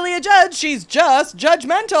not really a judge. She's just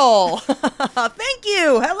judgmental. Thank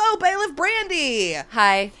you. Hello, Bailiff Brandy.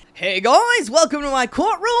 Hi. Hey guys, welcome to my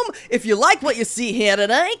courtroom. If you like what you see here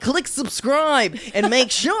today, click subscribe and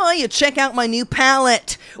make sure you check out my new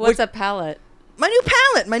palette. What's a palette? My new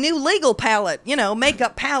palette, my new legal palette,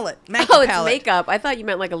 makeup palette. Oh, it's makeup. I thought you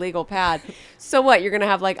meant like a legal pad. So what, you're going to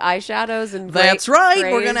have like eyeshadows and That's right.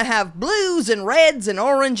 grays? We're going to have blues and reds and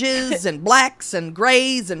oranges and blacks and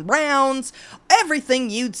grays and browns.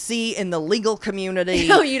 Everything you'd see in the legal community.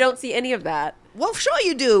 No, you don't see any of that. Well, sure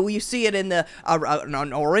you do. You see it in the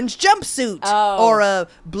an orange jumpsuit or a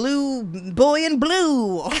blue boy in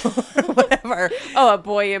blue or whatever. Oh, a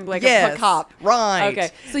boy in like a cop. Right.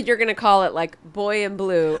 Okay. So you're going to call it like boy in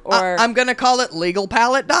blue or I'm going to call it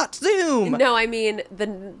legalpalette.zoom. No, I mean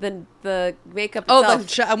the the makeup Oh,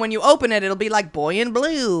 itself. when you open it, it'll be like boy in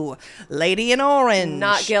blue, lady in orange.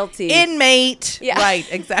 Not guilty. Inmate. Yeah. Right,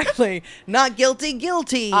 exactly. Not guilty,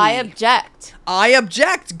 guilty. I object. I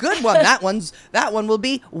object. Good one. That one will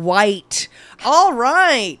be white. All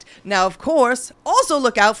right. Now, of course, also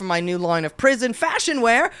look out for my new line of prison fashion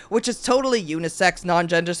wear, which is totally unisex,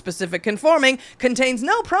 non-gender specific conforming, contains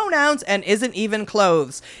no pronouns, and isn't even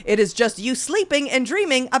clothes. It is just you sleeping and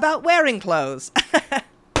dreaming about wearing clothes.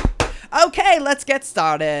 Okay, let's get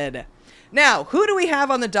started. Now, who do we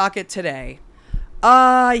have on the docket today?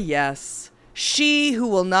 Yes. She who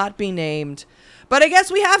will not be named. But I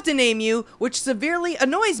guess we have to name you, which severely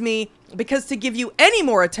annoys me, because to give you any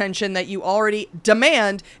more attention that you already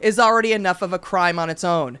demand is already enough of a crime on its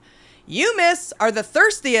own. You, miss, are the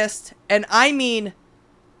thirstiest, and I mean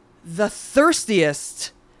the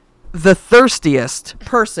thirstiest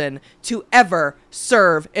person to ever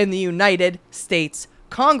serve in the United States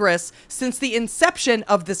Congress since the inception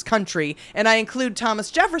of this country, and I include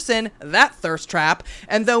Thomas Jefferson, that thirst trap,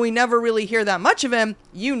 and though we never really hear that much of him,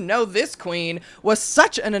 you know this queen was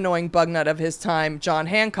such an annoying bugnut of his time, John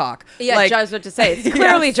Hancock. Yeah, I was about to say, it's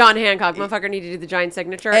clearly Yes. John Hancock. Motherfucker need to do the giant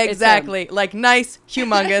signature. It's him. Exactly. Like nice,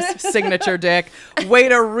 humongous signature dick. Way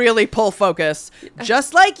to really pull focus.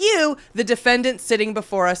 Just like you, the defendant sitting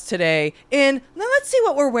before us today now let's see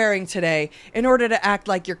what we're wearing today in order to act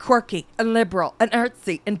like you're quirky and liberal and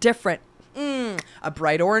artsy and different. A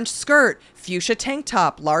bright orange skirt, fuchsia tank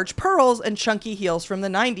top, large pearls, and chunky heels from the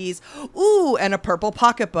 90s. Ooh, and a purple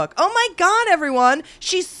pocketbook. Oh my God, everyone.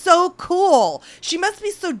 She's so cool. She must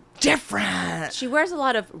be so different. She wears a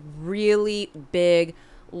lot of really big,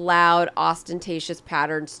 loud, ostentatious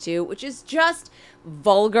patterns too, which is just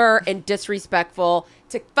vulgar and disrespectful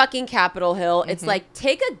to fucking Capitol Hill. It's like,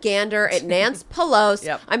 take a gander at Nance Pelosi.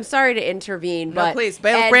 Yep. I'm sorry to intervene, No, but please.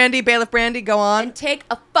 Bailiff Brandy, go on. and take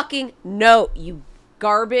a fucking note, you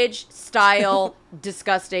garbage style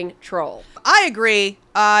disgusting troll. I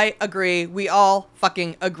agree. We all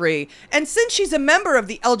fucking agree. And since she's a member of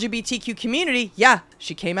the LGBTQ community, yeah,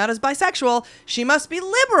 she came out as bisexual, she must be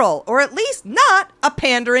liberal, or at least not a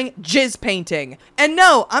pandering jizz painting. And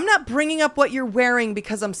no, I'm not bringing up what you're wearing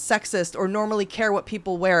because I'm sexist or normally care what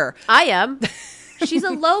people wear. I am. She's a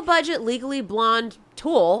low budget, legally blonde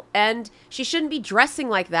tool, and she shouldn't be dressing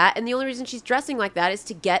like that. And the only reason she's dressing like that is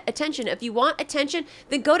to get attention. If you want attention,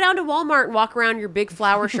 then go down to Walmart and walk around your big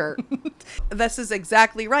flower shirt. This is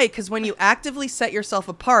exactly right, because when you actively set yourself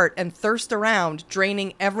apart and thirst around,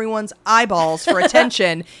 draining everyone's eyeballs for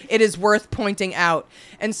attention, it is worth pointing out.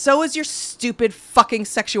 And so is your stupid fucking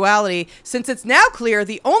sexuality, since it's now clear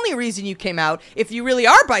the only reason you came out, if you really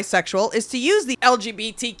are bisexual, is to use the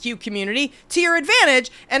LGBTQ community to your advantage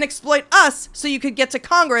and exploit us so you could get to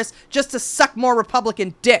Congress just to suck more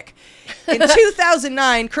Republican dick. In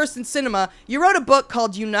 2009, Kyrsten Sinema, you wrote a book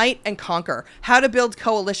called Unite and Conquer, How to Build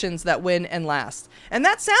Coalitions That Win and Last. And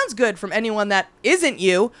that sounds good from anyone that isn't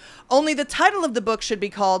you, only the title of the book should be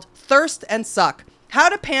called Thirst and Suck. How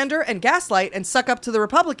to pander and gaslight and suck up to the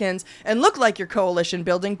Republicans and look like you're coalition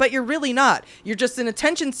building, but you're really not. You're just an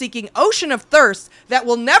attention-seeking ocean of thirst that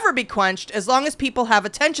will never be quenched as long as people have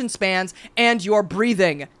attention spans and you're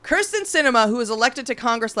breathing. Kyrsten Sinema, who was elected to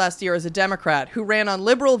Congress last year as a Democrat, who ran on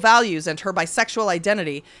liberal values and her bisexual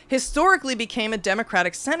identity, historically became a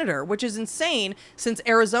Democratic senator, which is insane since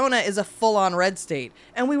Arizona is a full-on red state.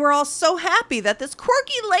 And we were all so happy that this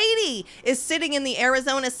quirky lady is sitting in the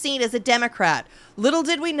Arizona seat as a Democrat. Little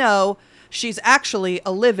did we know, she's actually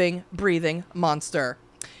a living, breathing monster.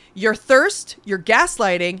 Your thirst, your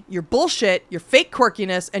gaslighting, your bullshit, your fake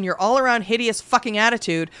quirkiness, and your all-around hideous fucking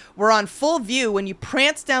attitude were on full view when you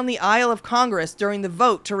pranced down the aisle of Congress during the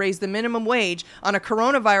vote to raise the minimum wage on a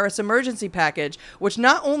coronavirus emergency package, which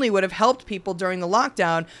not only would have helped people during the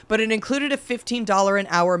lockdown, but it included a $15 an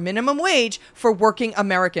hour minimum wage for working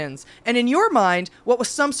Americans. And in your mind, what was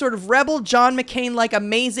some sort of rebel John McCain-like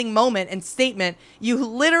amazing moment and statement, you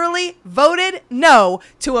literally voted no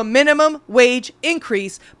to a minimum wage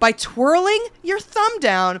increase by twirling your thumb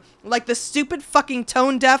down like the stupid fucking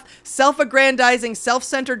tone-deaf, self-aggrandizing,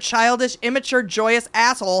 self-centered, childish, immature, joyous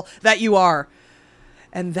asshole that you are.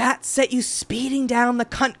 And that set you speeding down the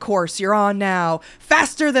cunt course you're on now,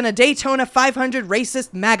 faster than a Daytona 500 racist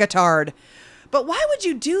magatard. But why would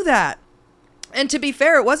you do that? And to be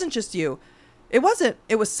fair, it wasn't just you. It wasn't.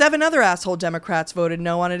 It was 7 other asshole Democrats voted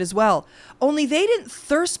no on it as well. Only they didn't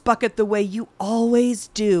thirst bucket the way you always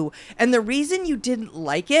do. And the reason you didn't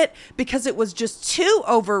like it, because it was just too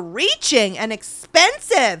overreaching and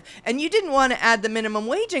expensive. And you didn't want to add the minimum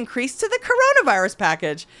wage increase to the coronavirus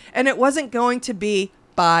package. And it wasn't going to be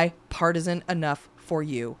bipartisan enough for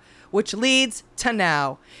you. which leads to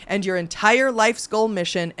now. And your entire life's goal,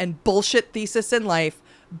 mission, and bullshit thesis in life,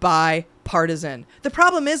 bipartisan. The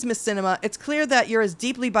problem is, Miss Sinema, it's clear that you're as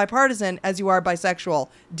deeply bipartisan as you are bisexual.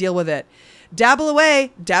 Deal with it. Dabble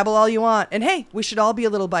away, dabble all you want. And hey, we should all be a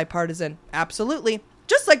little bipartisan. Absolutely.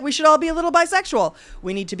 Just like we should all be a little bisexual.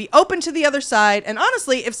 We need to be open to the other side. And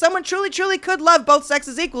honestly, if someone truly, truly could love both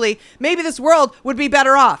sexes equally, maybe this world would be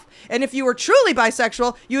better off. And if you were truly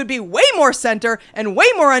bisexual, you would be way more center and way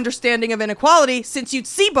more understanding of inequality, since you'd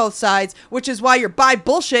see both sides, which is why your bi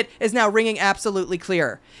bullshit is now ringing absolutely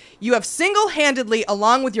clear. You have single-handedly,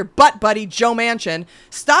 along with your butt buddy Joe Manchin,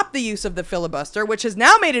 stopped the use of the filibuster, which has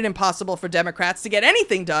now made it impossible for Democrats to get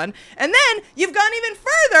anything done. And then you've gone even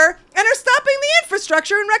further and are stopping the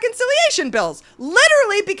infrastructure and reconciliation bills,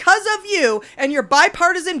 literally because of you and your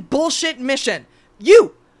bipartisan bullshit mission.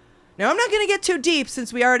 You. Now, I'm not going to get too deep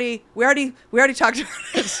since we already talked about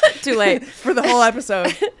it. Too late. For the whole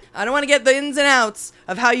episode. I don't want to get the ins and outs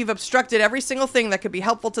of how you've obstructed every single thing that could be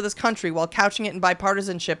helpful to this country while couching it in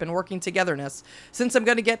bipartisanship and working togetherness, since I'm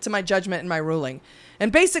going to get to my judgment and my ruling.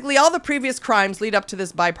 And basically all the previous crimes lead up to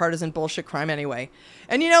this bipartisan bullshit crime anyway.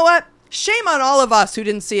 And you know what? Shame on all of us who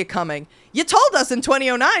didn't see it coming. You told us in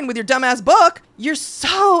 2009 with your dumbass book. You're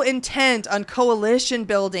so intent on coalition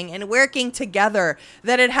building and working together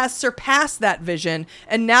that it has surpassed that vision.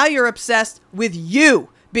 And now you're obsessed with you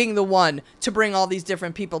being the one to bring all these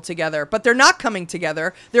different people together. But they're not coming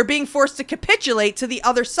together. They're being forced to capitulate to the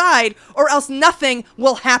other side, or else nothing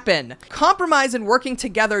will happen. Compromise and working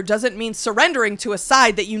together doesn't mean surrendering to a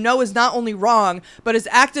side that you know is not only wrong, but has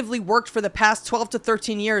actively worked for the past 12 to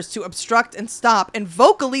 13 years to obstruct and stop and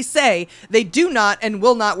vocally say they do not and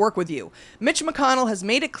will not work with you. Mitch McConnell has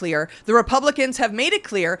made it clear. The Republicans have made it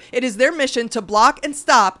clear. It is their mission to block and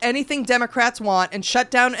stop anything Democrats want and shut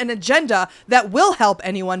down an agenda that will help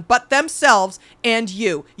anyone but themselves and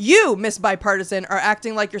you. You, Miss Bipartisan, are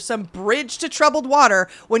acting like you're some bridge to troubled water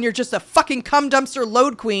when you're just a fucking cum dumpster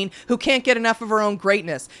load queen who can't get enough of her own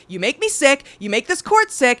greatness. You make me sick. You make this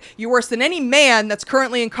court sick. You're worse than any man that's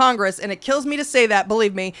currently in Congress, and it kills me to say that,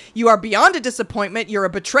 believe me. You are beyond a disappointment. You're a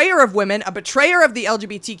betrayer of women, a betrayer of the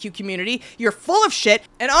LGBTQ community. You're full of shit,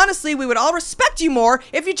 and honestly, we would all respect you more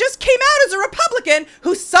if you just came out as a Republican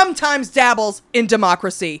who sometimes dabbles in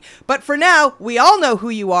democracy. But for now, we all know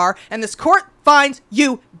who you are, and this court finds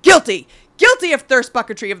you guilty. Guilty of thirst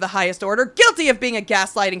bucketry of the highest order, guilty of being a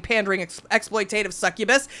gaslighting, pandering, exploitative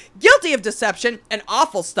succubus, guilty of deception, an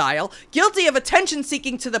awful style, guilty of attention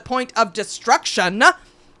seeking to the point of destruction,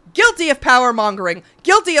 guilty of power mongering,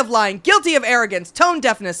 guilty of lying, guilty of arrogance, tone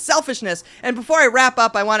deafness, selfishness. And before I wrap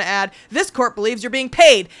up, I want to add, this court believes you're being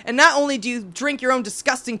paid. And not only do you drink your own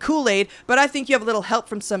disgusting Kool-Aid, but I think you have a little help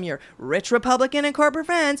from some of your rich Republican and corporate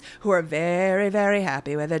friends who are very, very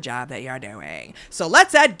happy with the job that you're doing. So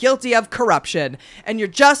let's add guilty of corruption. And you're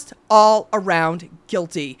just all around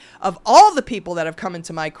guilty. Of all the people that have come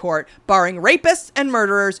into my court, barring rapists and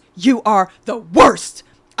murderers, you are the worst.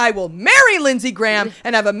 I will marry Lindsey Graham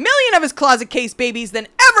and have 1 million of his closet case babies than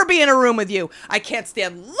ever be in a room with you. I can't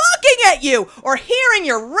stand looking at you or hearing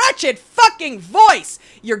your wretched fucking voice.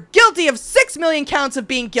 You're guilty of 6 million counts of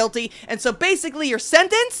being guilty, and so basically you're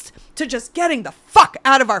sentenced to just getting the fuck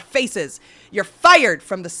out of our faces. You're fired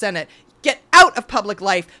from the Senate. Get out of public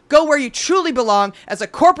life. Go where you truly belong as a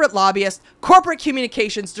corporate lobbyist, corporate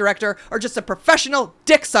communications director, or just a professional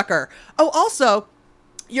dick sucker. Oh, also,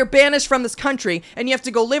 you're banished from this country, and you have to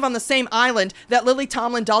go live on the same island that Lily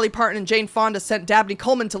Tomlin, Dolly Parton, and Jane Fonda sent Dabney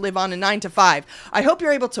Coleman to live on in 9 to 5. I hope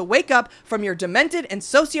you're able to wake up from your demented and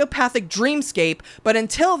sociopathic dreamscape, but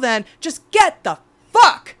until then, just get the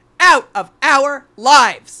fuck out of our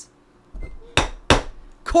lives.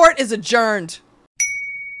 Court is adjourned.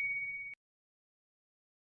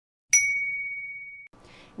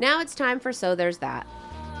 Now it's time for So There's That.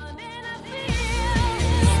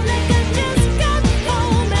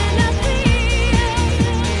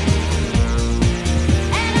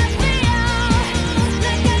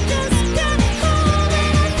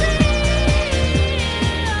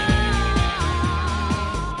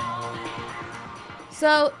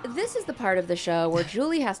 So this is the part of the show where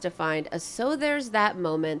Julie has to find a So There's That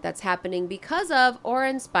moment that's happening because of or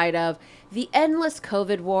in spite of the endless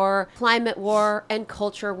COVID war, climate war, and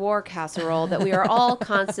culture war casserole that we are all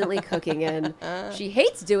constantly cooking in. She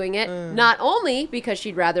hates doing it, not only because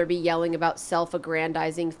she'd rather be yelling about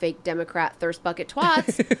self-aggrandizing fake Democrat thirst bucket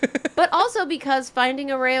twats, but also because finding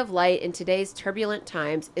a ray of light in today's turbulent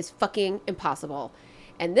times is fucking impossible.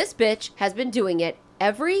 And this bitch has been doing it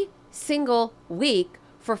every single week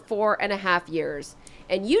for 4.5 years.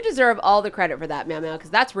 And you deserve all the credit for that, Meow Meow,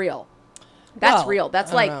 because that's real. That's real.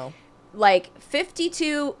 That's like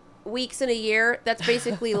 52 weeks in a year, that's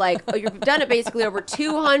basically like, you've done it basically over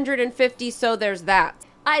 250, so there's that.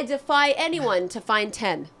 I defy anyone to find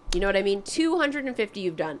 10. You know what I mean? 250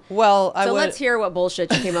 you've done. Well, So let's hear what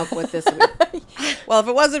bullshit you came up with this week. Well, if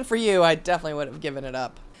it wasn't for you, I definitely would have given it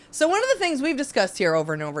up. So one of the things we've discussed here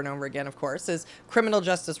over and over and over again, of course, is criminal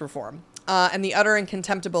justice reform and the utter and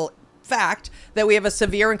contemptible fact that we have a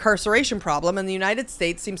severe incarceration problem, and the United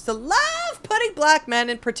States seems to love putting black men,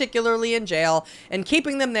 and particularly in jail, and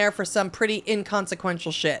keeping them there for some pretty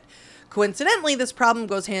inconsequential shit. Coincidentally, this problem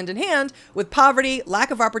goes hand in hand with poverty,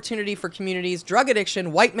 lack of opportunity for communities, drug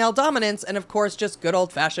addiction, white male dominance, and of course, just good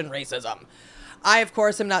old-fashioned racism. I, of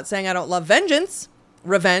course, am not saying I don't love vengeance,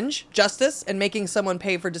 revenge, justice, and making someone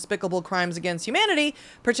pay for despicable crimes against humanity,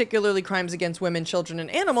 particularly crimes against women, children, and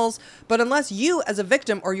animals, but unless you, as a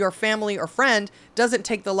victim or your family or friend, doesn't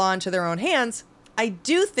take the law into their own hands, I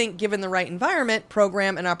do think given the right environment,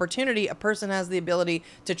 program, and opportunity, a person has the ability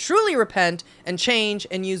to truly repent and change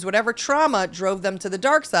and use whatever trauma drove them to the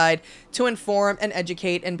dark side to inform and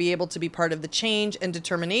educate and be able to be part of the change and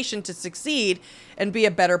determination to succeed and be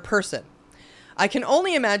a better person. I can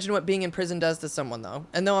only imagine what being in prison does to someone, though.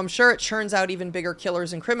 And though I'm sure it churns out even bigger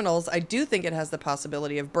killers and criminals, I do think it has the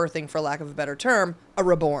possibility of birthing, for lack of a better term, a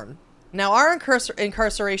reborn. Now, our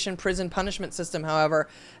incarceration prison punishment system, however,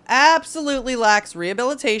 absolutely lacks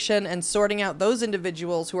rehabilitation and sorting out those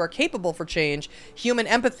individuals who are capable for change, human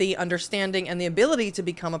empathy, understanding, and the ability to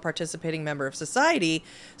become a participating member of society,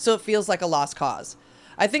 so it feels like a lost cause.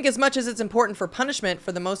 I think as much as it's important for punishment,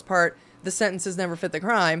 for the most part, the sentences never fit the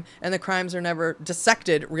crime, and the crimes are never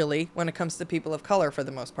dissected, really, when it comes to people of color, for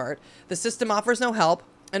the most part. The system offers no help,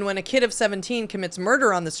 and when a kid of 17 commits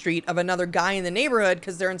murder on the street of another guy in the neighborhood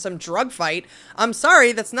because they're in some drug fight, I'm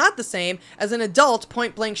sorry, that's not the same as an adult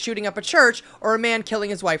point-blank shooting up a church or a man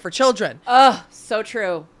killing his wife or children. Ugh, so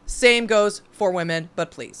true. Same goes for women,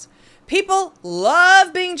 but please. People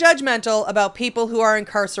love being judgmental about people who are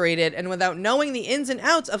incarcerated, and without knowing the ins and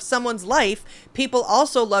outs of someone's life, people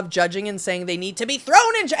also love judging and saying they need to be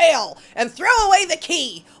thrown in jail and throw away the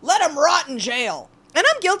key. Let them rot in jail. And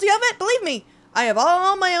I'm guilty of it, believe me. I have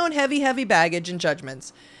all my own heavy baggage and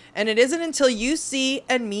judgments. And it isn't until you see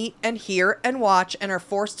and meet and hear and watch and are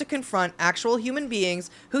forced to confront actual human beings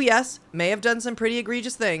who, yes, may have done some pretty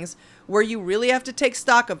egregious things, where you really have to take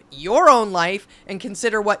stock of your own life and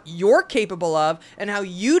consider what you're capable of and how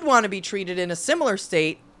you'd want to be treated in a similar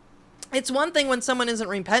state. It's one thing when someone isn't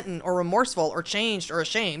repentant or remorseful or changed or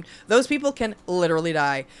ashamed. Those people can literally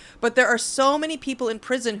die. But there are so many people in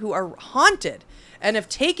prison who are haunted and have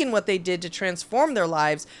taken what they did to transform their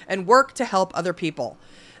lives and work to help other people.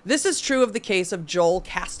 This is true of the case of Joel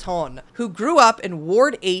Kyrsten, who grew up in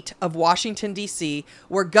Ward 8 of Washington, D.C.,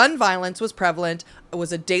 where gun violence was prevalent. It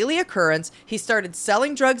was a daily occurrence. He started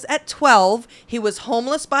selling drugs at 12. He was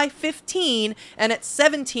homeless by 15. And at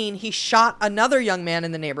 17, he shot another young man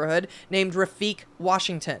in the neighborhood named Rafiq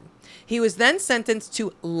Washington. He was then sentenced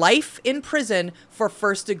to life in prison for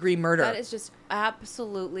first-degree murder. That is just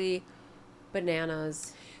absolutely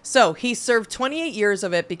bananas. So he served 28 years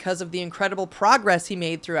of it because of the incredible progress he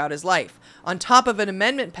made throughout his life, on top of an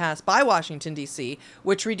amendment passed by Washington, D.C.,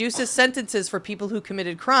 which reduces sentences for people who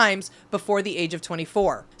committed crimes before the age of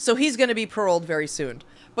 24. So he's going to be paroled very soon.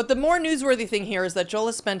 But the more newsworthy thing here is that Joel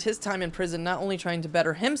has spent his time in prison not only trying to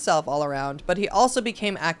better himself all around, but he also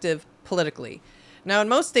became active politically. Now, in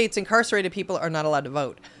most states, incarcerated people are not allowed to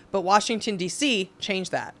vote, but Washington, D.C.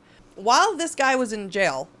 changed that. While this guy was in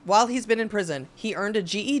jail, while he's been in prison, he earned a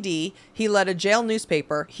GED, he led a jail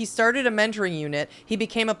newspaper, he started a mentoring unit, he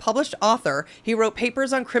became a published author, he wrote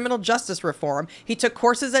papers on criminal justice reform, he took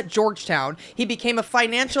courses at Georgetown, he became a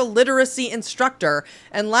financial literacy instructor,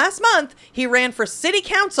 and last month, he ran for city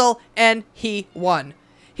council and he won.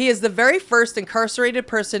 He is the very first incarcerated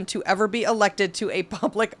person to ever be elected to a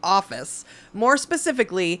public office. More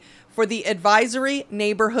specifically, for the Advisory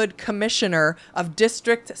Neighborhood Commissioner of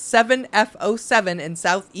District 7F07 in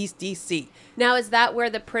Southeast D.C. Now, is that where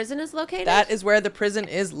the prison is located? That is where the prison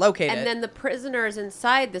is located. And then the prisoners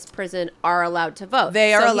inside this prison are allowed to vote.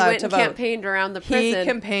 They are allowed to vote. So he campaigned around the prison. He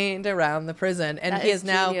campaigned around the prison, and That he is is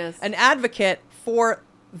now genius. an advocate for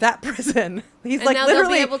that prison. He's and like now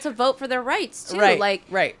literally they'll be able to vote for their rights, too.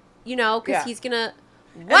 Right. You know, because Yeah. he's going to...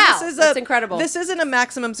 And Wow, this is that's incredible. This isn't a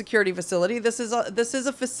maximum security facility. This is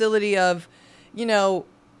a facility of, you know,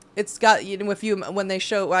 it's got, you know, when they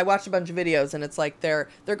show, I watched a bunch of videos and it's like they're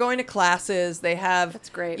going to classes. They have, That's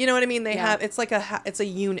great. You know what I mean? They Yeah. have, it's like it's a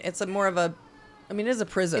unit. It's a more of a, I mean, it is a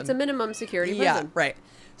prison. It's a minimum security prison. Yeah, right.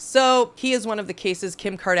 So he is one of the cases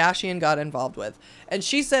Kim Kardashian got involved with. And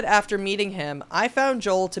she said after meeting him, I found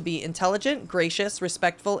Joel to be intelligent, gracious,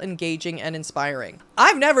 respectful, engaging, and inspiring.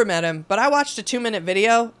 I've never met him, but I watched a 2-minute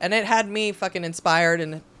video and it had me fucking inspired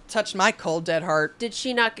and touched my cold, dead heart.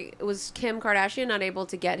 Was Kim Kardashian not able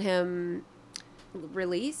to get him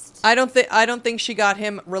released? I don't think she got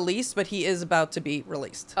him released, but he is about to be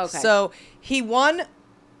released. Okay. So he won.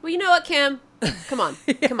 Well, you know what, Kim? Come on.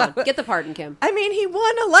 Come on. Get the pardon, Kim. I mean, he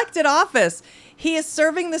won elected office. He is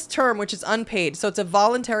serving this term, which is unpaid, so it's a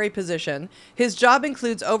voluntary position. His job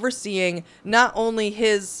includes overseeing not only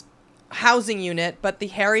his housing unit, but the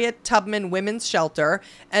Harriet Tubman Women's Shelter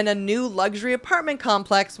and a new luxury apartment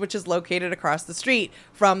complex, which is located across the street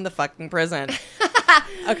from the fucking prison.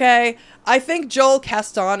 Okay? I think Joel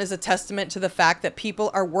Kyrsten is a testament to the fact that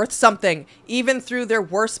people are worth something, even through their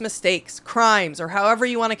worst mistakes, crimes, or however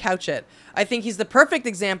you want to couch it. I think he's the perfect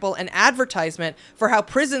example and advertisement for how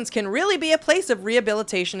prisons can really be a place of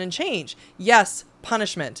rehabilitation and change. Yes,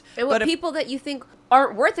 punishment. And what people that you think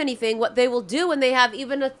aren't worth anything, what they will do when they have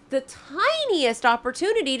even the tiniest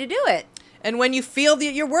opportunity to do it. And when you feel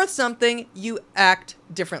that you're worth something, you act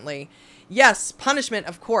differently. Yes, punishment,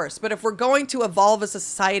 of course, but if we're going to evolve as a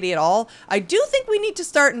society at all, I do think we need to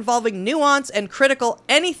start involving nuance and critical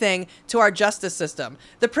anything to our justice system.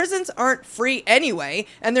 The prisons aren't free anyway,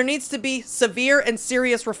 and there needs to be severe and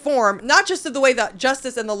serious reform, not just of the way that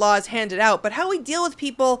justice and the law is handed out, but how we deal with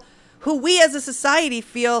people who we as a society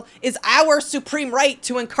feel is our supreme right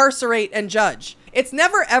to incarcerate and judge. It's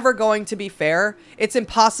never ever going to be fair. It's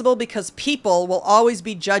impossible because people will always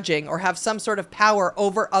be judging or have some sort of power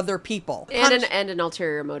over other people. And an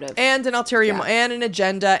ulterior motive. And an ulterior and an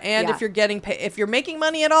agenda. And if you're getting if you're making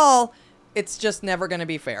money at all, it's just never going to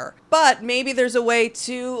be fair. But maybe there's a way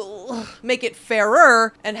to make it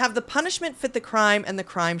fairer and have the punishment fit the crime and the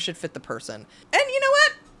crime should fit the person. And you know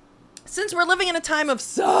what? Since we're living in a time of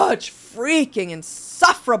such freaking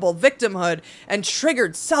insufferable victimhood and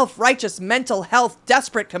triggered self-righteous mental health,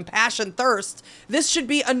 desperate compassion, thirst, this should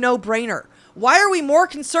be a no-brainer. Why are we more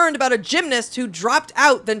concerned about a gymnast who dropped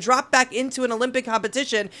out than dropped back into an Olympic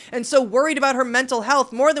competition and so worried about her mental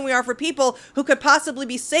health more than we are for people who could possibly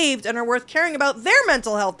be saved and are worth caring about their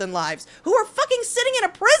mental health and lives, who are fucking sitting in a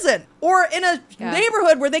prison or in a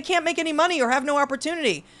neighborhood where they can't make any money or have no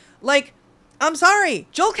opportunity? Like, I'm sorry.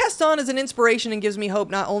 Joel Kyrsten is an inspiration and gives me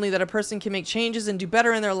hope not only that a person can make changes and do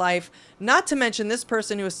better in their life, not to mention this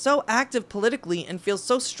person who is so active politically and feels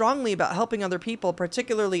so strongly about helping other people,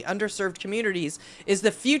 particularly underserved communities, is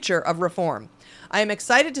the future of reform. I am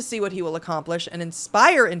excited to see what he will accomplish and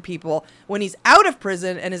inspire in people when he's out of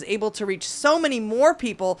prison and is able to reach so many more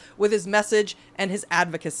people with his message and his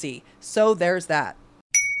advocacy. So there's that.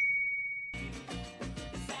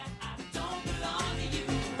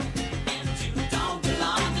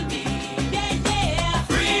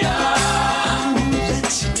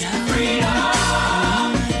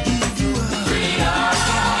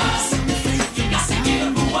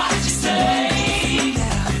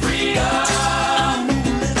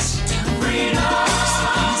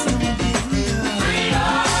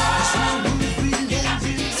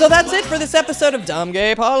 So that's it for this episode of Dumb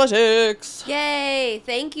Gay Politics. Yay!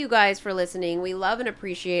 Thank you guys for listening. We love and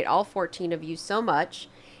appreciate all 14 of you so much.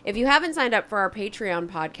 If you haven't signed up for our Patreon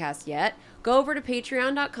podcast yet, go over to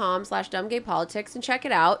patreon.com/dumbgaypolitics and check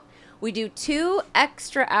it out. We do 2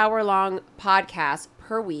 extra hour-long podcasts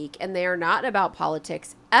per week, and they are not about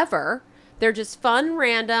politics ever. They're just fun,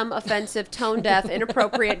 random, offensive, tone-deaf,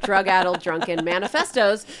 inappropriate, drug-addled, drunken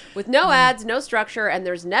manifestos with no ads, no structure, and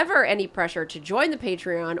there's never any pressure to join the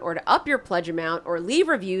Patreon or to up your pledge amount or leave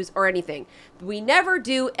reviews or anything. We never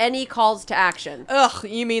do any calls to action. Ugh,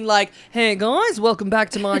 you mean like, hey guys, welcome back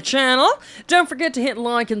to my channel. Don't forget to hit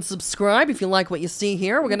like and subscribe if you like what you see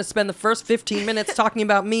here. We're going to spend the first 15 minutes talking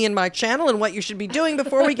about me and my channel and what you should be doing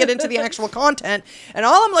before we get into the actual content. And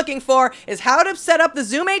all I'm looking for is how to set up the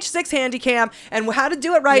Zoom H6 Handycam and how to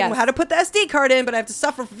do it right and how to put the SD card in, but I have to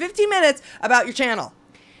suffer for 15 minutes about your channel.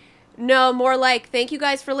 No, more like, thank you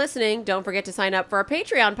guys for listening. Don't forget to sign up for our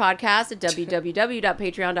Patreon podcast at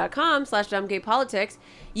www.patreon.com/dumbgaypolitics.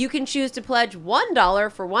 You can choose to pledge $1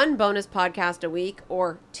 for 1 bonus podcast a week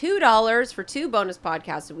or $2 for 2 bonus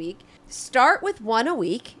podcasts a week. Start with one a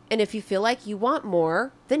week, and if you feel like you want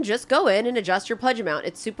more, then just go in and adjust your pledge amount.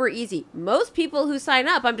 It's super easy. Most people who sign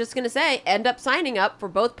up, I'm just going to say, end up signing up for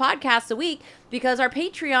both podcasts a week because our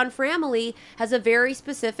Patreon family has a very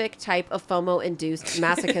specific type of FOMO-induced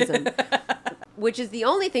masochism, which is the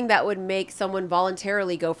only thing that would make someone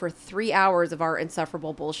voluntarily go for 3 hours of our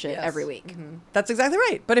insufferable bullshit every week. That's exactly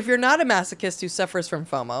right. But if you're not a masochist who suffers from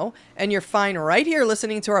FOMO, and you're fine right here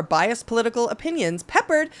listening to our biased political opinions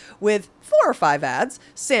peppered with 4 or 5 ads,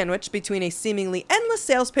 sandwiched between a seemingly endless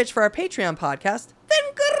sales pitch for our Patreon podcast, then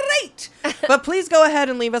great! But please go ahead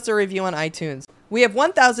and leave us a review on iTunes. We have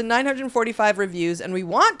 1,945 reviews, and we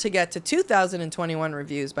want to get to 2,021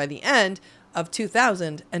 reviews by the end of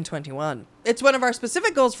 2021. It's one of our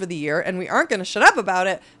specific goals for the year, and we aren't going to shut up about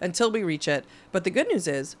it until we reach it. But the good news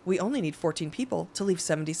is we only need 14 people to leave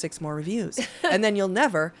 76 more reviews, and then you'll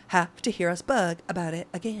never have to hear us bug about it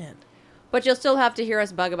again. But you'll still have to hear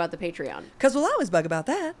us bug about the Patreon. Because we'll always bug about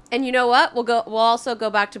that. And you know what? We'll also go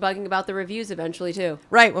back to bugging about the reviews eventually, too.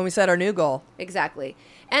 Right, when we set our new goal. Exactly.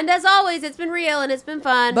 And as always, it's been real and it's been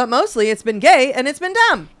fun. But mostly it's been gay and it's been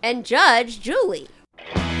dumb. And Judge Julie.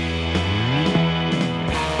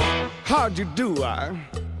 How'd you do, I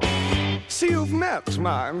see you've met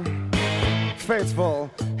my faithful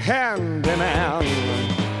hand-in-hand.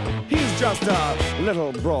 He's just a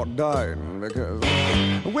little brought down because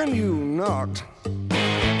when you knocked,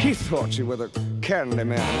 he thought you were the candy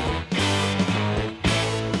man.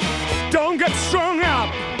 Don't get strung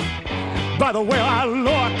up by the way I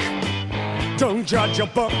look. Don't judge a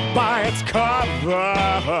book by its cover.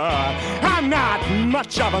 I'm not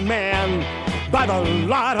much of a man by the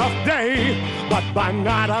light of day, but by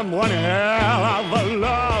night I'm one hell of a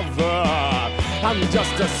lover. I'm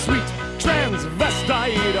just a sweet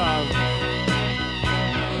transvestite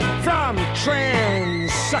from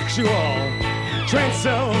transsexual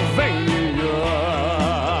Transylvania.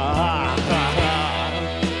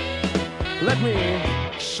 Let me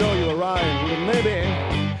show you a rhyme and maybe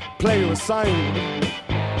play you a sign.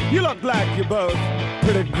 You look like you're both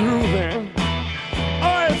pretty groovy.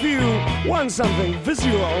 Or if you want something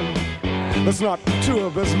visual that's not too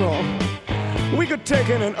abysmal, we could take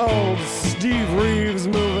in an old Steve Reeves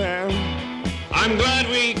movie. I'm glad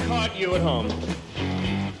we caught you at home.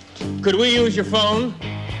 Could we use your phone?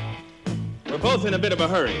 We're both in a bit of a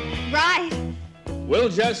hurry. Right. We'll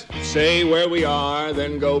just say where we are,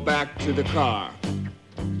 then go back to the car.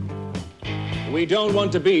 We don't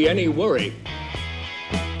want to be any worry.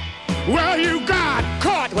 Well, you got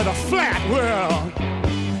caught with a flat world.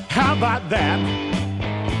 How about that?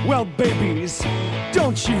 Well, babies,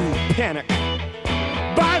 don't you panic.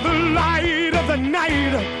 By the light of the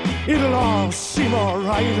night, it'll all seem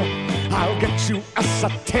alright. I'll get you a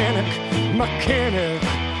satanic mechanic.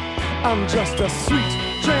 I'm just a sweet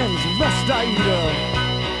transvestite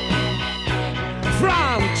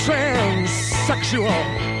from transsexual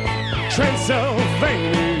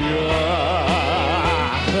Transylvania.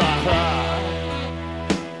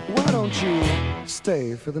 Why don't you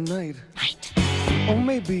stay for the night? Or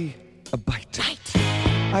maybe a bite.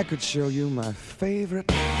 I could show you my favorite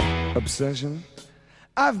obsession.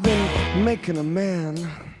 I've been making a man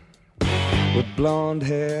with blonde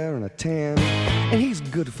hair and a tan, and he's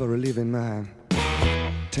good for relieving my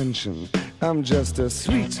tension. I'm just a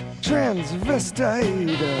sweet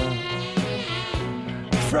transvestite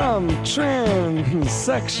from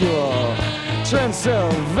transsexual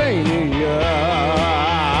Transylvania.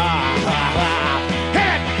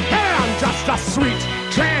 Hey, I'm just a sweet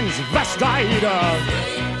transvestite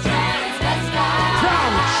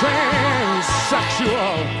from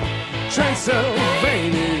transsexual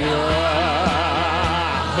Transylvania.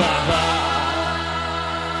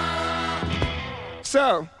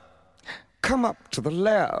 So, come up to the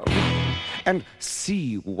lab and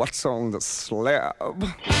see what's on the slab.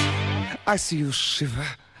 I see you shiver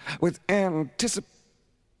with anticipation.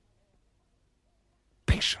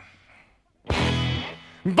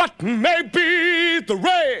 But maybe the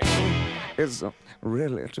rain is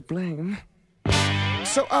really to blame.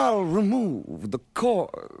 So I'll remove the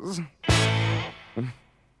cause.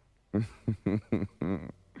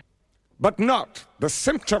 But not the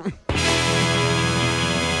symptom.